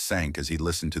 Luke's heart sank as he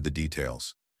listened to the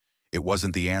details. It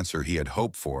wasn't the answer he had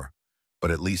hoped for,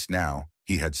 but at least now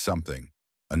he had something,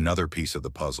 another piece of the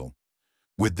puzzle.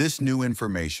 With this new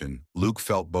information, Luke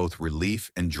felt both relief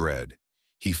and dread.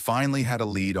 He finally had a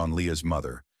lead on Leah's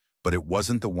mother, but it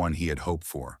wasn't the one he had hoped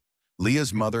for.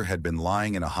 Leah's mother had been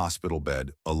lying in a hospital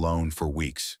bed alone for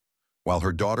weeks, while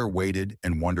her daughter waited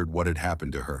and wondered what had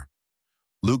happened to her.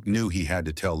 Luke knew he had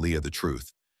to tell Leah the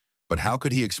truth, but how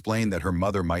could he explain that her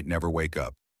mother might never wake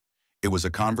up? It was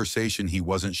a conversation he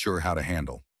wasn't sure how to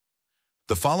handle.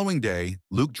 The following day,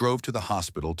 Luke drove to the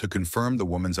hospital to confirm the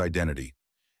woman's identity.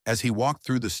 As he walked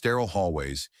through the sterile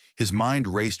hallways, his mind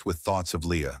raced with thoughts of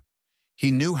Leah.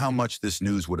 He knew how much this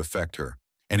news would affect her,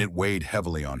 and it weighed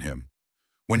heavily on him.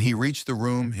 When he reached the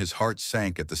room, his heart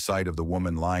sank at the sight of the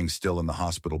woman lying still in the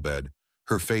hospital bed,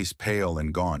 her face pale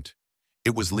and gaunt.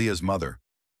 It was Leah's mother.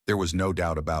 There was no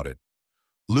doubt about it.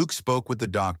 Luke spoke with the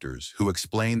doctors, who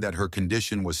explained that her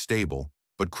condition was stable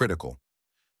but critical.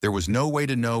 There was no way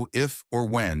to know if or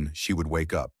when she would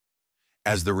wake up.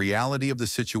 As the reality of the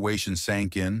situation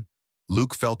sank in,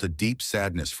 Luke felt a deep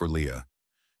sadness for Leah,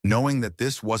 knowing that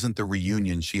this wasn't the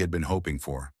reunion she had been hoping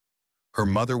for. Her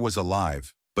mother was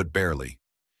alive, but barely,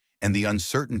 and the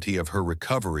uncertainty of her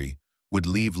recovery would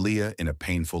leave Leah in a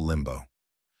painful limbo.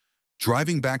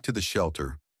 Driving back to the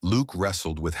shelter, Luke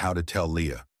wrestled with how to tell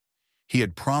Leah. He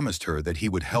had promised her that he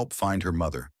would help find her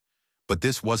mother, but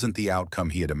this wasn't the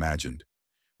outcome he had imagined.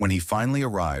 When he finally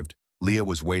arrived, Leah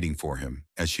was waiting for him,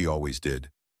 as she always did.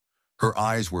 Her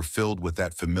eyes were filled with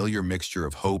that familiar mixture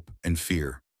of hope and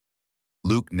fear.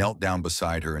 Luke knelt down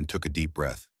beside her and took a deep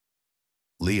breath.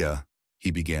 "Leah,"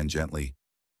 he began gently,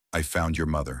 "I found your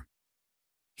mother."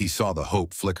 He saw the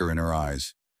hope flicker in her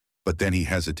eyes, but then he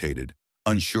hesitated,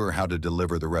 unsure how to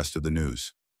deliver the rest of the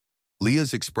news.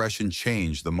 Leah's expression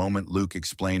changed the moment Luke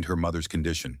explained her mother's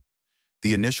condition.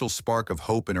 The initial spark of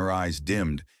hope in her eyes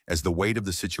dimmed as the weight of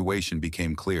the situation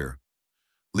became clear.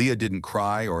 Leah didn't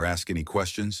cry or ask any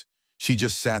questions. She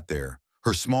just sat there,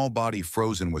 her small body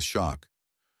frozen with shock.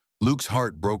 Luke's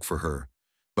heart broke for her,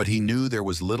 but he knew there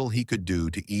was little he could do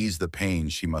to ease the pain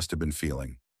she must have been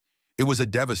feeling. It was a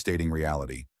devastating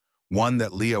reality, one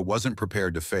that Leah wasn't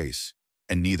prepared to face,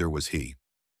 and neither was he.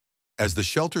 As the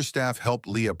shelter staff helped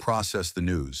Leah process the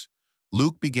news,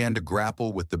 Luke began to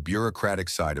grapple with the bureaucratic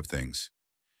side of things.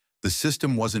 The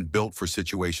system wasn't built for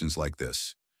situations like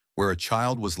this, where a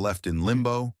child was left in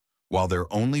limbo while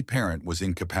their only parent was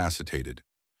incapacitated.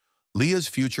 Leah's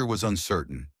future was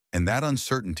uncertain, and that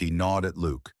uncertainty gnawed at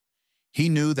Luke. He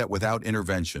knew that without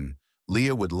intervention,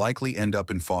 Leah would likely end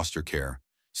up in foster care,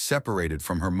 separated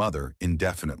from her mother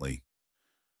indefinitely.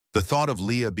 The thought of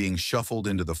Leah being shuffled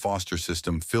into the foster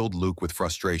system filled Luke with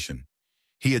frustration.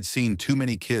 He had seen too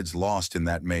many kids lost in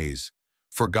that maze,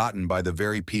 forgotten by the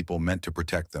very people meant to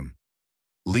protect them.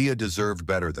 Leah deserved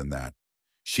better than that.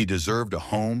 She deserved a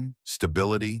home,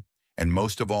 stability, and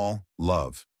most of all,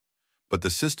 love. But the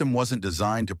system wasn't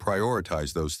designed to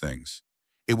prioritize those things.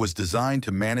 It was designed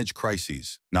to manage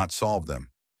crises, not solve them.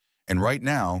 And right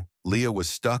now, Leah was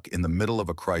stuck in the middle of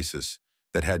a crisis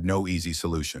that had no easy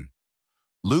solution.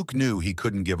 Luke knew he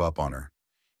couldn't give up on her.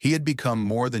 He had become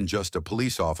more than just a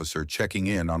police officer checking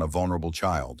in on a vulnerable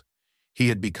child. He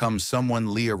had become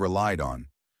someone Leah relied on,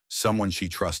 someone she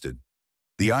trusted.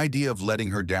 The idea of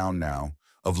letting her down now,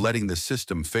 of letting the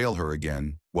system fail her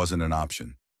again, wasn't an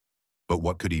option. But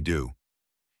what could he do?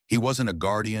 He wasn't a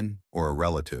guardian or a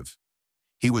relative.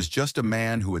 He was just a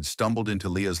man who had stumbled into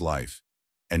Leah's life,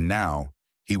 and now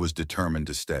he was determined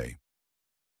to stay.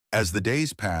 As the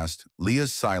days passed,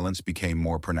 Leah's silence became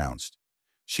more pronounced.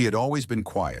 She had always been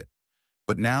quiet,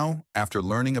 but now, after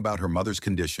learning about her mother's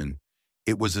condition,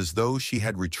 it was as though she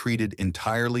had retreated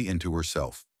entirely into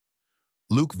herself.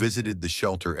 Luke visited the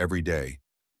shelter every day,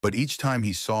 but each time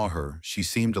he saw her, she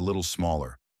seemed a little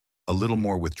smaller, a little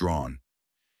more withdrawn.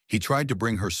 He tried to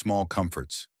bring her small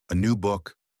comforts, a new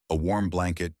book, a warm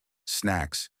blanket,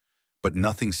 snacks, but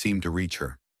nothing seemed to reach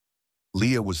her.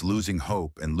 Leah was losing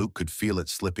hope, and Luke could feel it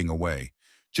slipping away,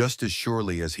 just as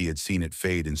surely as he had seen it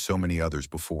fade in so many others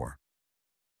before.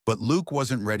 But Luke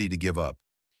wasn't ready to give up.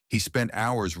 He spent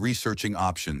hours researching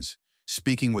options,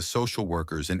 speaking with social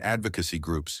workers and advocacy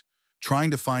groups,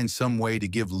 trying to find some way to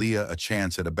give Leah a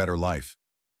chance at a better life.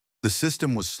 The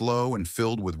system was slow and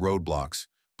filled with roadblocks,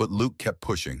 but Luke kept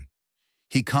pushing.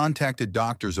 He contacted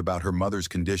doctors about her mother's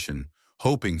condition,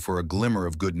 hoping for a glimmer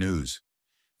of good news.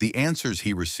 The answers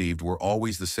he received were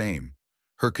always the same.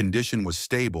 Her condition was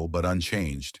stable but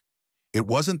unchanged. It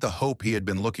wasn't the hope he had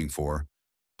been looking for,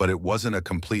 but it wasn't a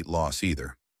complete loss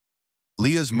either.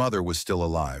 Leah's mother was still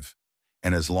alive,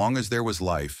 and as long as there was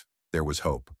life, there was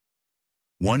hope.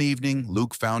 One evening,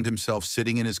 Luke found himself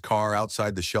sitting in his car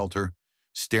outside the shelter,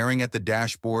 staring at the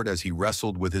dashboard as he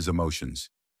wrestled with his emotions.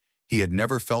 He had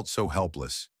never felt so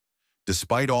helpless.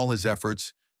 Despite all his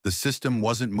efforts, the system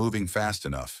wasn't moving fast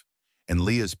enough, and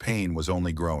Leah's pain was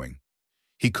only growing.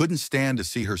 He couldn't stand to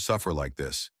see her suffer like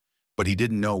this, but he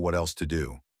didn't know what else to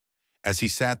do. As he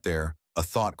sat there, a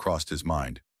thought crossed his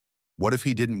mind. What if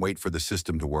he didn't wait for the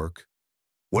system to work?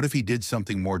 What if he did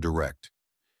something more direct?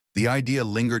 The idea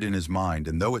lingered in his mind,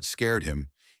 and though it scared him,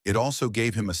 it also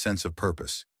gave him a sense of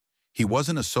purpose. He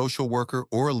wasn't a social worker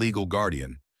or a legal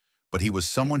guardian, but he was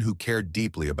someone who cared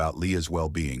deeply about Leah's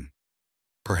well-being.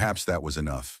 Perhaps that was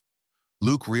enough.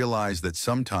 Luke realized that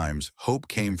sometimes hope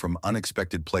came from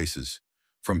unexpected places,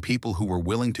 from people who were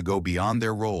willing to go beyond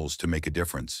their roles to make a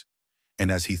difference. And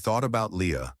as he thought about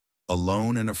Leah,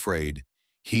 alone and afraid,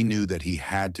 he knew that he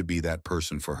had to be that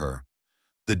person for her.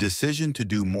 The decision to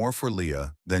do more for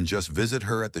Leah than just visit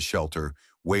her at the shelter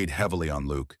weighed heavily on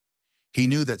Luke. He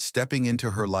knew that stepping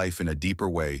into her life in a deeper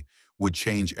way would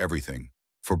change everything,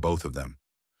 for both of them.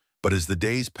 But as the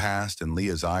days passed and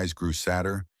Leah's eyes grew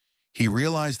sadder, he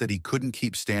realized that he couldn't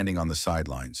keep standing on the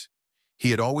sidelines.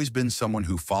 He had always been someone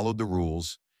who followed the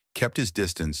rules, kept his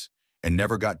distance, and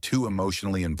never got too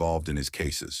emotionally involved in his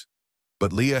cases.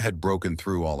 But Leah had broken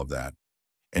through all of that,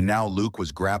 and now Luke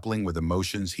was grappling with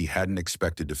emotions he hadn't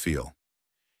expected to feel.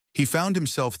 He found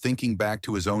himself thinking back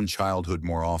to his own childhood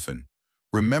more often,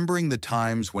 remembering the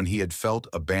times when he had felt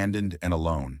abandoned and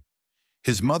alone.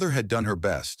 His mother had done her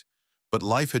best, but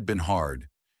life had been hard,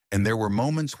 and there were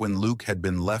moments when Luke had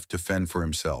been left to fend for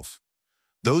himself.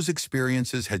 Those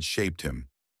experiences had shaped him,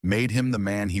 made him the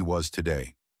man he was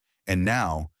today. And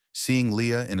now, seeing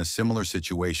Leah in a similar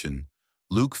situation,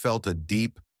 Luke felt a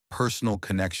deep, personal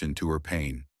connection to her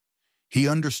pain. He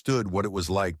understood what it was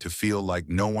like to feel like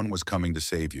no one was coming to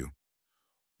save you.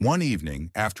 One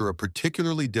evening, after a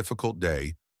particularly difficult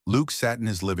day, Luke sat in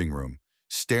his living room,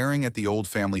 staring at the old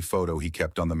family photo he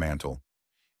kept on the mantel.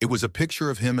 It was a picture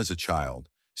of him as a child,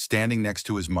 standing next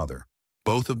to his mother,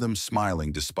 both of them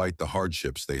smiling despite the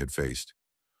hardships they had faced.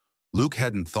 Luke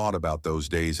hadn't thought about those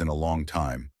days in a long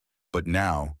time, but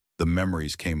now the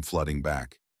memories came flooding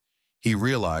back. He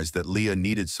realized that Leah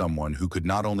needed someone who could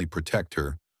not only protect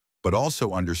her, but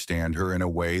also understand her in a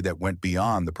way that went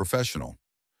beyond the professional.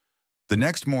 The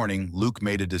next morning, Luke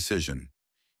made a decision.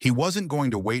 He wasn't going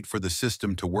to wait for the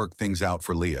system to work things out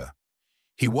for Leah.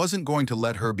 He wasn't going to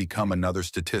let her become another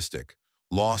statistic,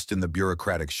 lost in the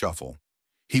bureaucratic shuffle.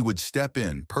 He would step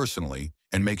in, personally,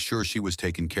 and make sure she was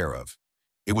taken care of.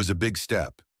 It was a big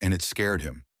step, and it scared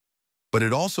him. But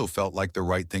it also felt like the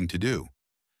right thing to do.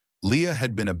 Leah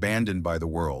had been abandoned by the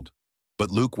world, but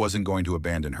Luke wasn't going to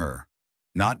abandon her.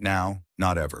 Not now,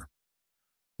 not ever.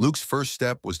 Luke's first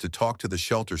step was to talk to the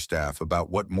shelter staff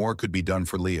about what more could be done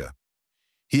for Leah.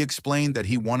 He explained that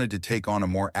he wanted to take on a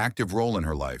more active role in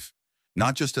her life,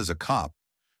 not just as a cop,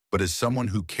 but as someone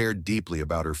who cared deeply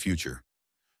about her future.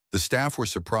 The staff were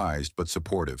surprised but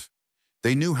supportive.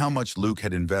 They knew how much Luke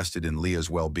had invested in Leah's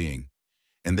well-being,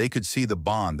 and they could see the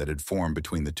bond that had formed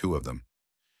between the two of them.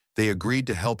 They agreed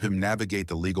to help him navigate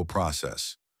the legal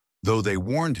process, though they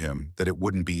warned him that it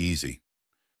wouldn't be easy.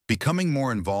 Becoming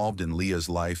more involved in Leah's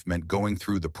life meant going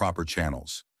through the proper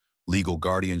channels: legal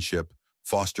guardianship,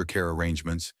 foster care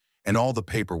arrangements, and all the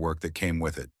paperwork that came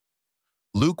with it.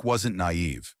 Luke wasn't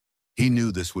naive. He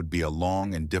knew this would be a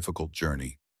long and difficult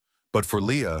journey. But for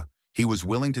Leah, he was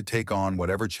willing to take on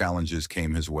whatever challenges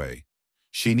came his way.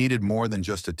 She needed more than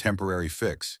just a temporary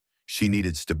fix. She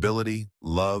needed stability,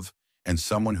 love, and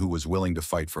someone who was willing to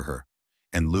fight for her.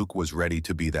 And Luke was ready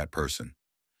to be that person.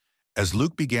 As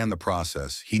Luke began the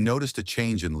process, he noticed a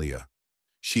change in Leah.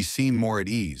 She seemed more at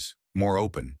ease, more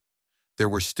open. There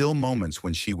were still moments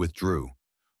when she withdrew,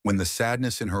 when the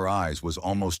sadness in her eyes was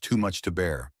almost too much to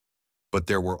bear. But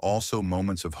there were also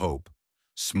moments of hope,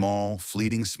 small,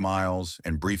 fleeting smiles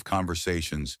and brief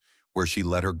conversations where she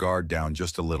let her guard down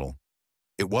just a little.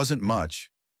 It wasn't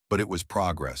much, but it was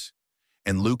progress,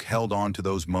 and Luke held on to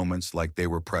those moments like they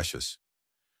were precious.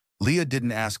 Leah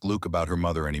didn't ask Luke about her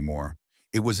mother anymore.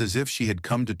 It was as if she had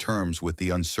come to terms with the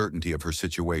uncertainty of her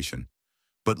situation.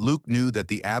 But Luke knew that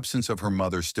the absence of her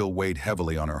mother still weighed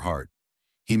heavily on her heart.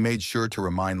 He made sure to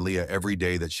remind Leah every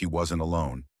day that she wasn't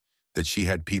alone, that she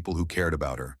had people who cared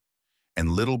about her.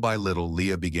 And little by little,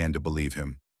 Leah began to believe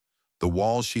him. The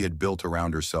walls she had built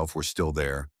around herself were still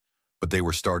there, but they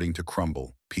were starting to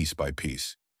crumble, piece by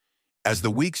piece. As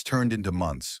the weeks turned into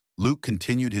months, Luke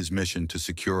continued his mission to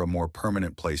secure a more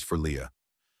permanent place for Leah.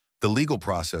 The legal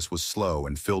process was slow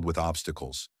and filled with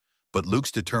obstacles, but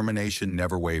Luke's determination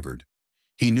never wavered.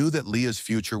 He knew that Leah's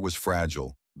future was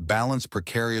fragile, balanced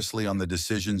precariously on the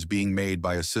decisions being made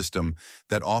by a system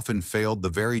that often failed the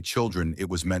very children it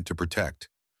was meant to protect.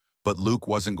 But Luke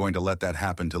wasn't going to let that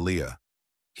happen to Leah.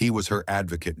 He was her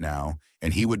advocate now,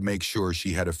 and he would make sure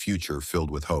she had a future filled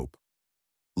with hope.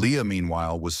 Leah,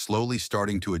 meanwhile, was slowly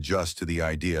starting to adjust to the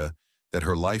idea that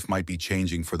her life might be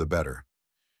changing for the better.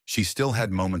 She still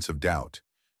had moments of doubt,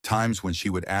 times when she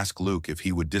would ask Luke if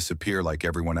he would disappear like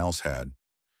everyone else had.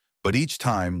 But each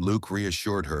time, Luke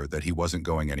reassured her that he wasn't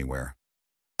going anywhere.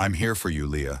 "I'm here for you,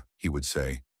 Leah," he would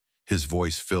say, his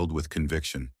voice filled with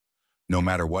conviction. "No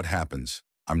matter what happens,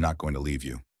 I'm not going to leave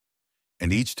you."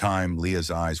 And each time,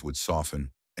 Leah's eyes would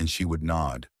soften, and she would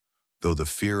nod, though the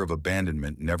fear of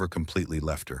abandonment never completely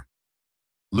left her.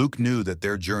 Luke knew that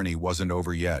their journey wasn't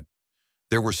over yet.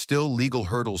 There were still legal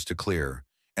hurdles to clear,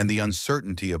 and the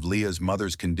uncertainty of Leah's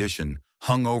mother's condition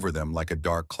hung over them like a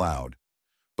dark cloud.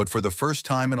 But for the first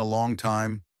time in a long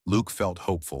time, Luke felt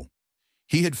hopeful.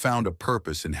 He had found a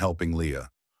purpose in helping Leah,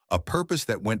 a purpose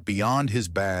that went beyond his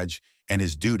badge and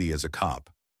his duty as a cop.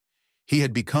 He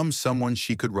had become someone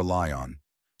she could rely on,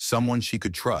 someone she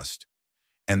could trust,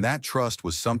 and that trust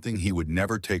was something he would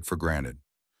never take for granted.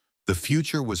 The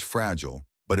future was fragile,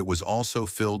 but it was also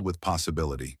filled with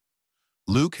possibility.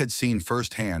 Luke had seen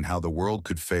firsthand how the world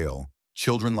could fail,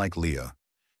 children like Leah,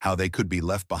 how they could be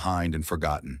left behind and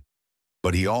forgotten.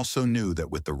 But he also knew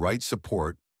that with the right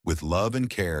support, with love and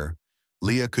care,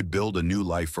 Leah could build a new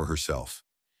life for herself.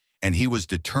 And he was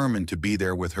determined to be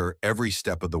there with her every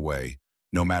step of the way,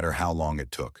 no matter how long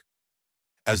it took.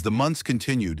 As the months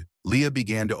continued, Leah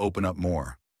began to open up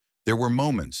more. There were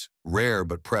moments, rare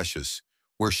but precious,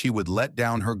 where she would let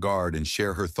down her guard and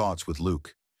share her thoughts with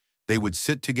Luke. They would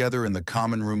sit together in the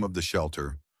common room of the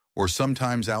shelter, or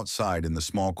sometimes outside in the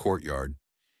small courtyard,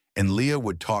 and Leah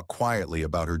would talk quietly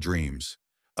about her dreams,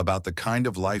 about the kind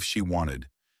of life she wanted,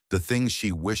 the things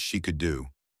she wished she could do.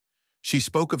 She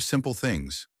spoke of simple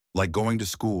things, like going to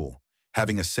school,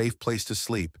 having a safe place to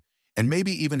sleep, and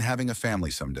maybe even having a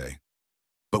family someday.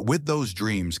 But with those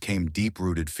dreams came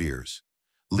deep-rooted fears.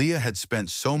 Leah had spent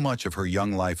so much of her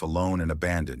young life alone and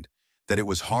abandoned that it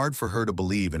was hard for her to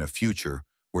believe in a future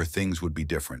where things would be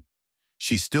different.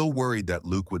 She still worried that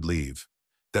Luke would leave,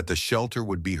 that the shelter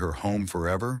would be her home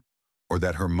forever, or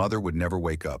that her mother would never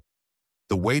wake up.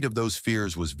 The weight of those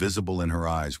fears was visible in her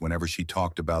eyes whenever she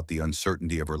talked about the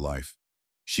uncertainty of her life.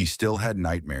 She still had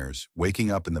nightmares, waking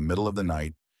up in the middle of the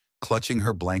night, clutching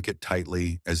her blanket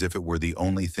tightly as if it were the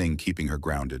only thing keeping her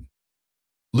grounded.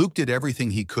 Luke did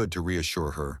everything he could to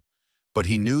reassure her, but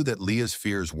he knew that Leah's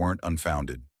fears weren't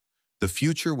unfounded. The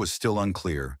future was still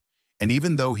unclear, and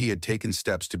even though he had taken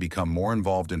steps to become more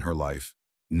involved in her life,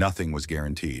 nothing was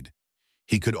guaranteed.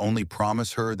 He could only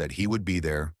promise her that he would be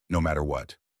there, no matter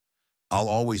what. "I'll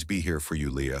always be here for you,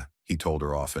 Leah," he told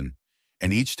her often,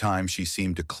 and each time she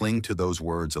seemed to cling to those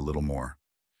words a little more.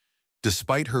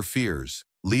 Despite her fears,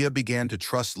 Leah began to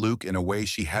trust Luke in a way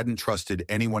she hadn't trusted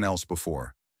anyone else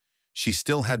before. She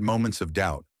still had moments of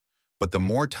doubt, but the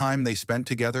more time they spent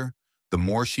together, the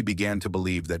more she began to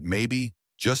believe that maybe,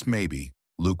 just maybe,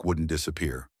 Luke wouldn't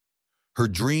disappear. Her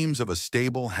dreams of a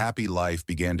stable, happy life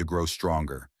began to grow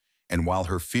stronger, and while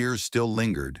her fears still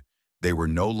lingered, they were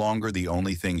no longer the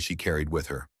only thing she carried with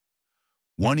her.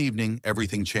 One evening,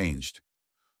 everything changed.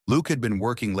 Luke had been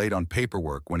working late on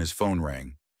paperwork when his phone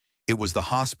rang. It was the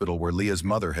hospital where Leah's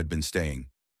mother had been staying.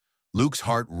 Luke's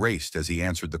heart raced as he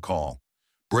answered the call,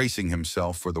 bracing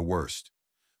himself for the worst.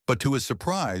 But to his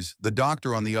surprise, the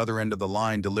doctor on the other end of the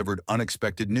line delivered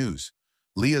unexpected news.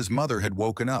 Leah's mother had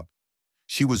woken up.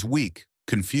 She was weak,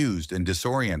 confused, and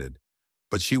disoriented,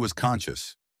 but she was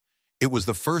conscious. It was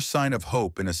the first sign of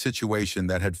hope in a situation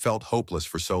that had felt hopeless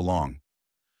for so long.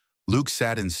 Luke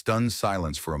sat in stunned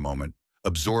silence for a moment,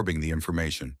 absorbing the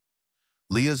information.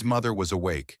 Leah's mother was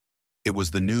awake. It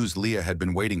was the news Leah had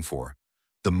been waiting for,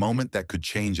 the moment that could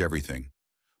change everything.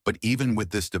 But even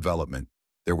with this development,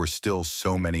 there were still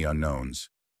so many unknowns.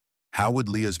 How would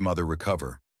Leah's mother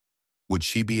recover? Would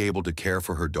she be able to care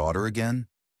for her daughter again?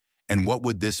 And what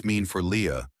would this mean for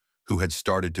Leah, who had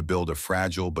started to build a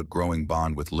fragile but growing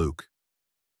bond with Luke?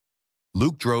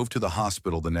 Luke drove to the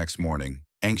hospital the next morning,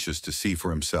 anxious to see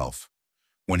for himself.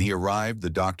 When he arrived, the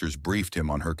doctors briefed him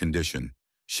on her condition.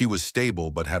 She was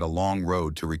stable but had a long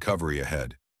road to recovery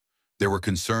ahead. There were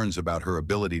concerns about her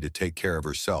ability to take care of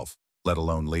herself, let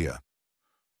alone Leah.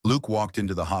 Luke walked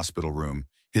into the hospital room,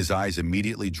 his eyes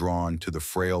immediately drawn to the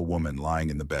frail woman lying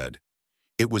in the bed.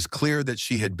 It was clear that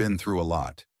she had been through a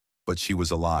lot, but she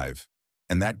was alive,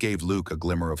 and that gave Luke a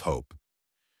glimmer of hope.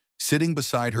 Sitting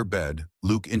beside her bed,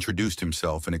 Luke introduced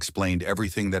himself and explained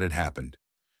everything that had happened.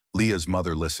 Leah's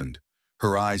mother listened,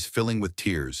 her eyes filling with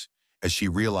tears as she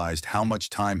realized how much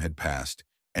time had passed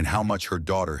and how much her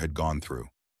daughter had gone through.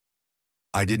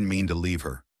 "I didn't mean to leave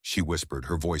her," she whispered,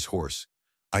 her voice hoarse.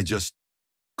 "I just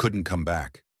couldn't come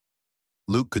back."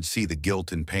 Luke could see the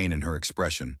guilt and pain in her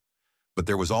expression, but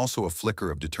there was also a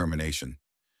flicker of determination.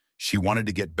 She wanted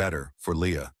to get better for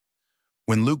Leah.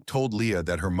 When Luke told Leah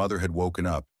that her mother had woken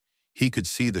up, he could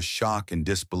see the shock and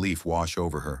disbelief wash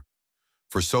over her.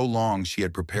 For so long she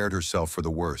had prepared herself for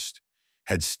the worst,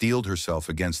 had steeled herself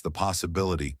against the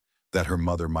possibility that her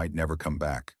mother might never come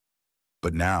back.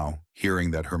 But now, hearing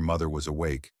that her mother was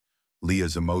awake,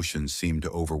 Leah's emotions seemed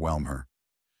to overwhelm her.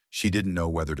 She didn't know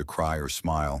whether to cry or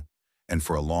smile, and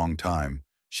for a long time,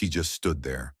 she just stood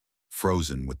there,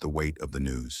 frozen with the weight of the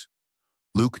news.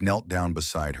 Luke knelt down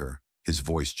beside her, his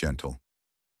voice gentle.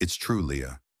 "It's true,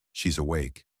 Leah. She's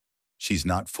awake. She's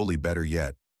not fully better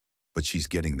yet, but she's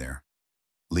getting there."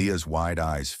 Leah's wide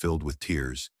eyes filled with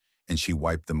tears, and she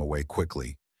wiped them away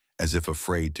quickly, as if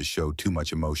afraid to show too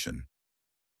much emotion.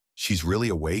 "She's really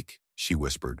awake?" she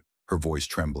whispered, her voice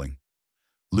trembling.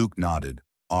 Luke nodded,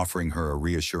 offering her a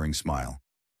reassuring smile.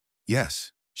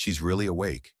 "Yes, she's really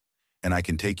awake, and I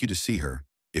can take you to see her,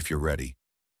 if you're ready."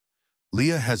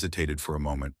 Leah hesitated for a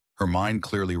moment, her mind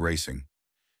clearly racing.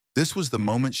 This was the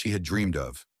moment she had dreamed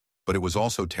of, but it was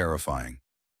also terrifying.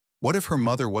 What if her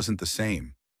mother wasn't the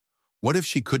same? What if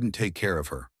she couldn't take care of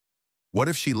her? What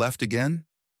if she left again?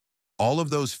 All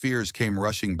of those fears came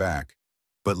rushing back,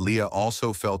 but Leah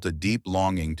also felt a deep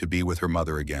longing to be with her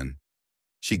mother again.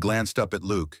 She glanced up at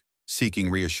Luke, seeking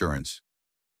reassurance.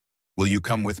 "Will you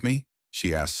come with me?"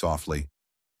 she asked softly.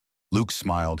 Luke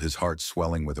smiled, his heart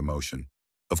swelling with emotion.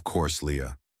 "Of course,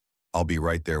 Leah. I'll be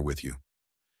right there with you."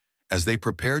 As they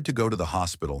prepared to go to the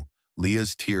hospital,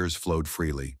 Leah's tears flowed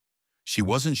freely. She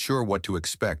wasn't sure what to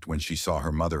expect when she saw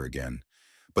her mother again,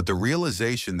 but the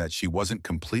realization that she wasn't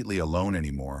completely alone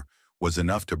anymore was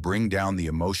enough to bring down the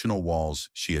emotional walls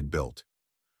she had built.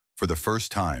 For the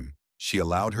first time, she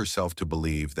allowed herself to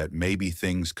believe that maybe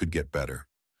things could get better.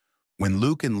 When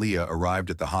Luke and Leah arrived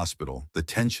at the hospital, the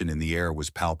tension in the air was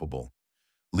palpable.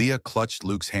 Leah clutched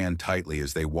Luke's hand tightly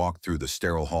as they walked through the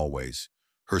sterile hallways,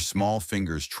 her small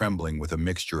fingers trembling with a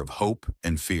mixture of hope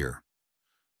and fear.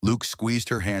 Luke squeezed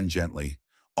her hand gently,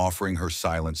 offering her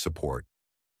silent support.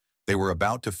 They were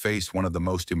about to face one of the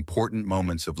most important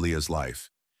moments of Leah's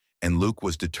life, and Luke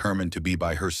was determined to be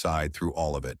by her side through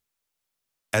all of it.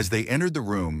 As they entered the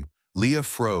room, Leah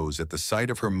froze at the sight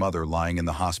of her mother lying in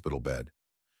the hospital bed.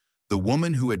 The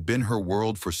woman who had been her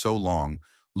world for so long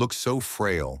looked so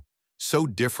frail, so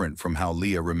different from how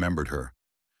Leah remembered her.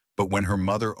 But when her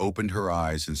mother opened her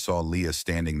eyes and saw Leah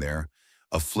standing there,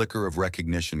 a flicker of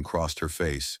recognition crossed her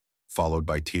face, followed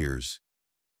by tears.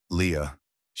 "Leah,"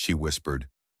 she whispered,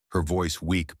 her voice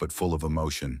weak but full of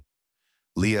emotion.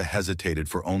 Leah hesitated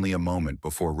for only a moment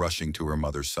before rushing to her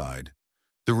mother's side.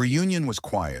 The reunion was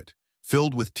quiet,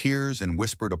 filled with tears and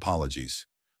whispered apologies.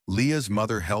 Leah's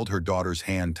mother held her daughter's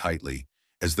hand tightly,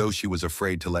 as though she was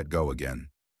afraid to let go again.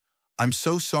 "I'm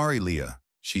so sorry, Leah,"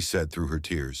 she said through her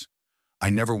tears. "I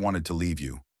never wanted to leave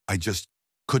you. I just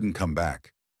couldn't come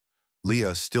back."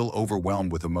 Leah, still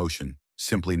overwhelmed with emotion,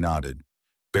 simply nodded,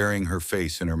 burying her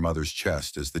face in her mother's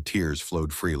chest as the tears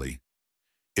flowed freely.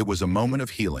 It was a moment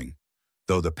of healing,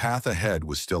 though the path ahead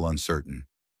was still uncertain.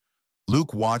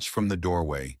 Luke watched from the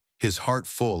doorway, his heart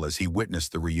full as he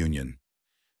witnessed the reunion.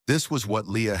 This was what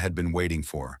Leah had been waiting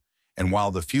for, and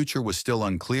while the future was still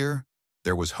unclear,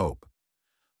 there was hope.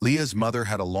 Leah's mother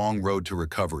had a long road to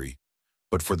recovery,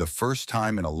 but for the first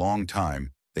time in a long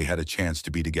time, they had a chance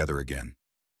to be together again.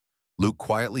 Luke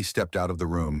quietly stepped out of the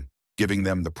room, giving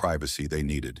them the privacy they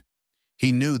needed.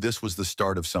 He knew this was the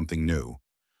start of something new,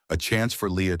 a chance for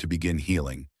Leah to begin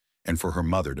healing, and for her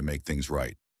mother to make things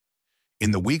right. In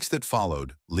the weeks that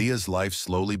followed, Leah's life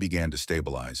slowly began to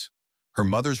stabilize. Her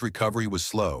mother's recovery was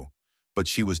slow, but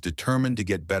she was determined to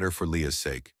get better for Leah's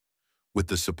sake. With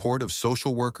the support of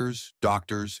social workers,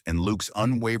 doctors, and Luke's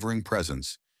unwavering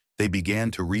presence, they began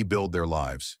to rebuild their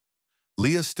lives.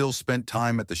 Leah still spent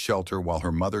time at the shelter while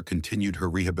her mother continued her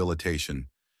rehabilitation,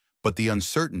 but the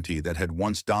uncertainty that had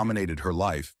once dominated her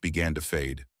life began to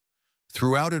fade.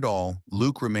 Throughout it all,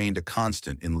 Luke remained a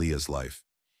constant in Leah's life.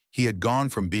 He had gone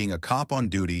from being a cop on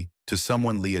duty to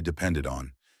someone Leah depended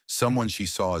on, someone she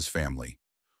saw as family.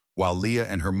 While Leah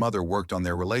and her mother worked on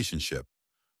their relationship,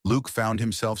 Luke found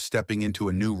himself stepping into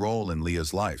a new role in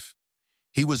Leah's life.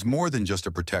 He was more than just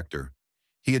a protector.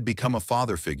 He had become a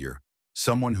father figure,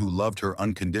 someone who loved her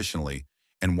unconditionally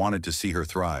and wanted to see her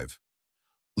thrive.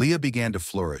 Leah began to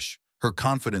flourish, her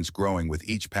confidence growing with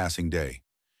each passing day.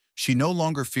 She no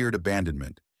longer feared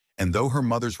abandonment, and though her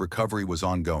mother's recovery was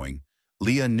ongoing,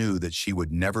 Leah knew that she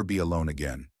would never be alone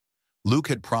again. Luke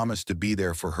had promised to be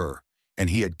there for her, and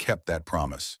he had kept that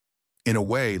promise. In a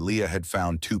way, Leah had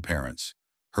found two parents,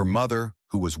 her mother,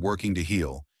 who was working to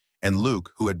heal, and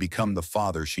Luke, who had become the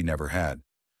father she never had.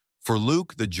 For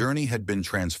Luke, the journey had been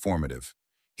transformative.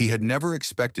 He had never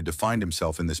expected to find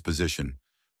himself in this position,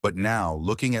 but now,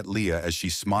 looking at Leah as she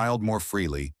smiled more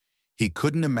freely, he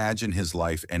couldn't imagine his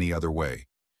life any other way.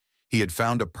 He had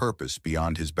found a purpose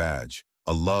beyond his badge,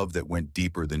 a love that went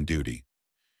deeper than duty.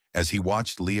 As he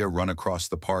watched Leah run across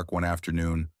the park one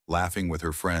afternoon, laughing with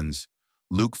her friends,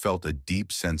 Luke felt a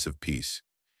deep sense of peace.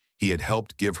 He had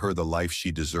helped give her the life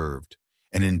she deserved,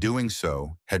 and in doing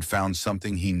so, had found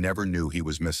something he never knew he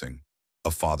was missing: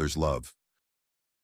 a father's love.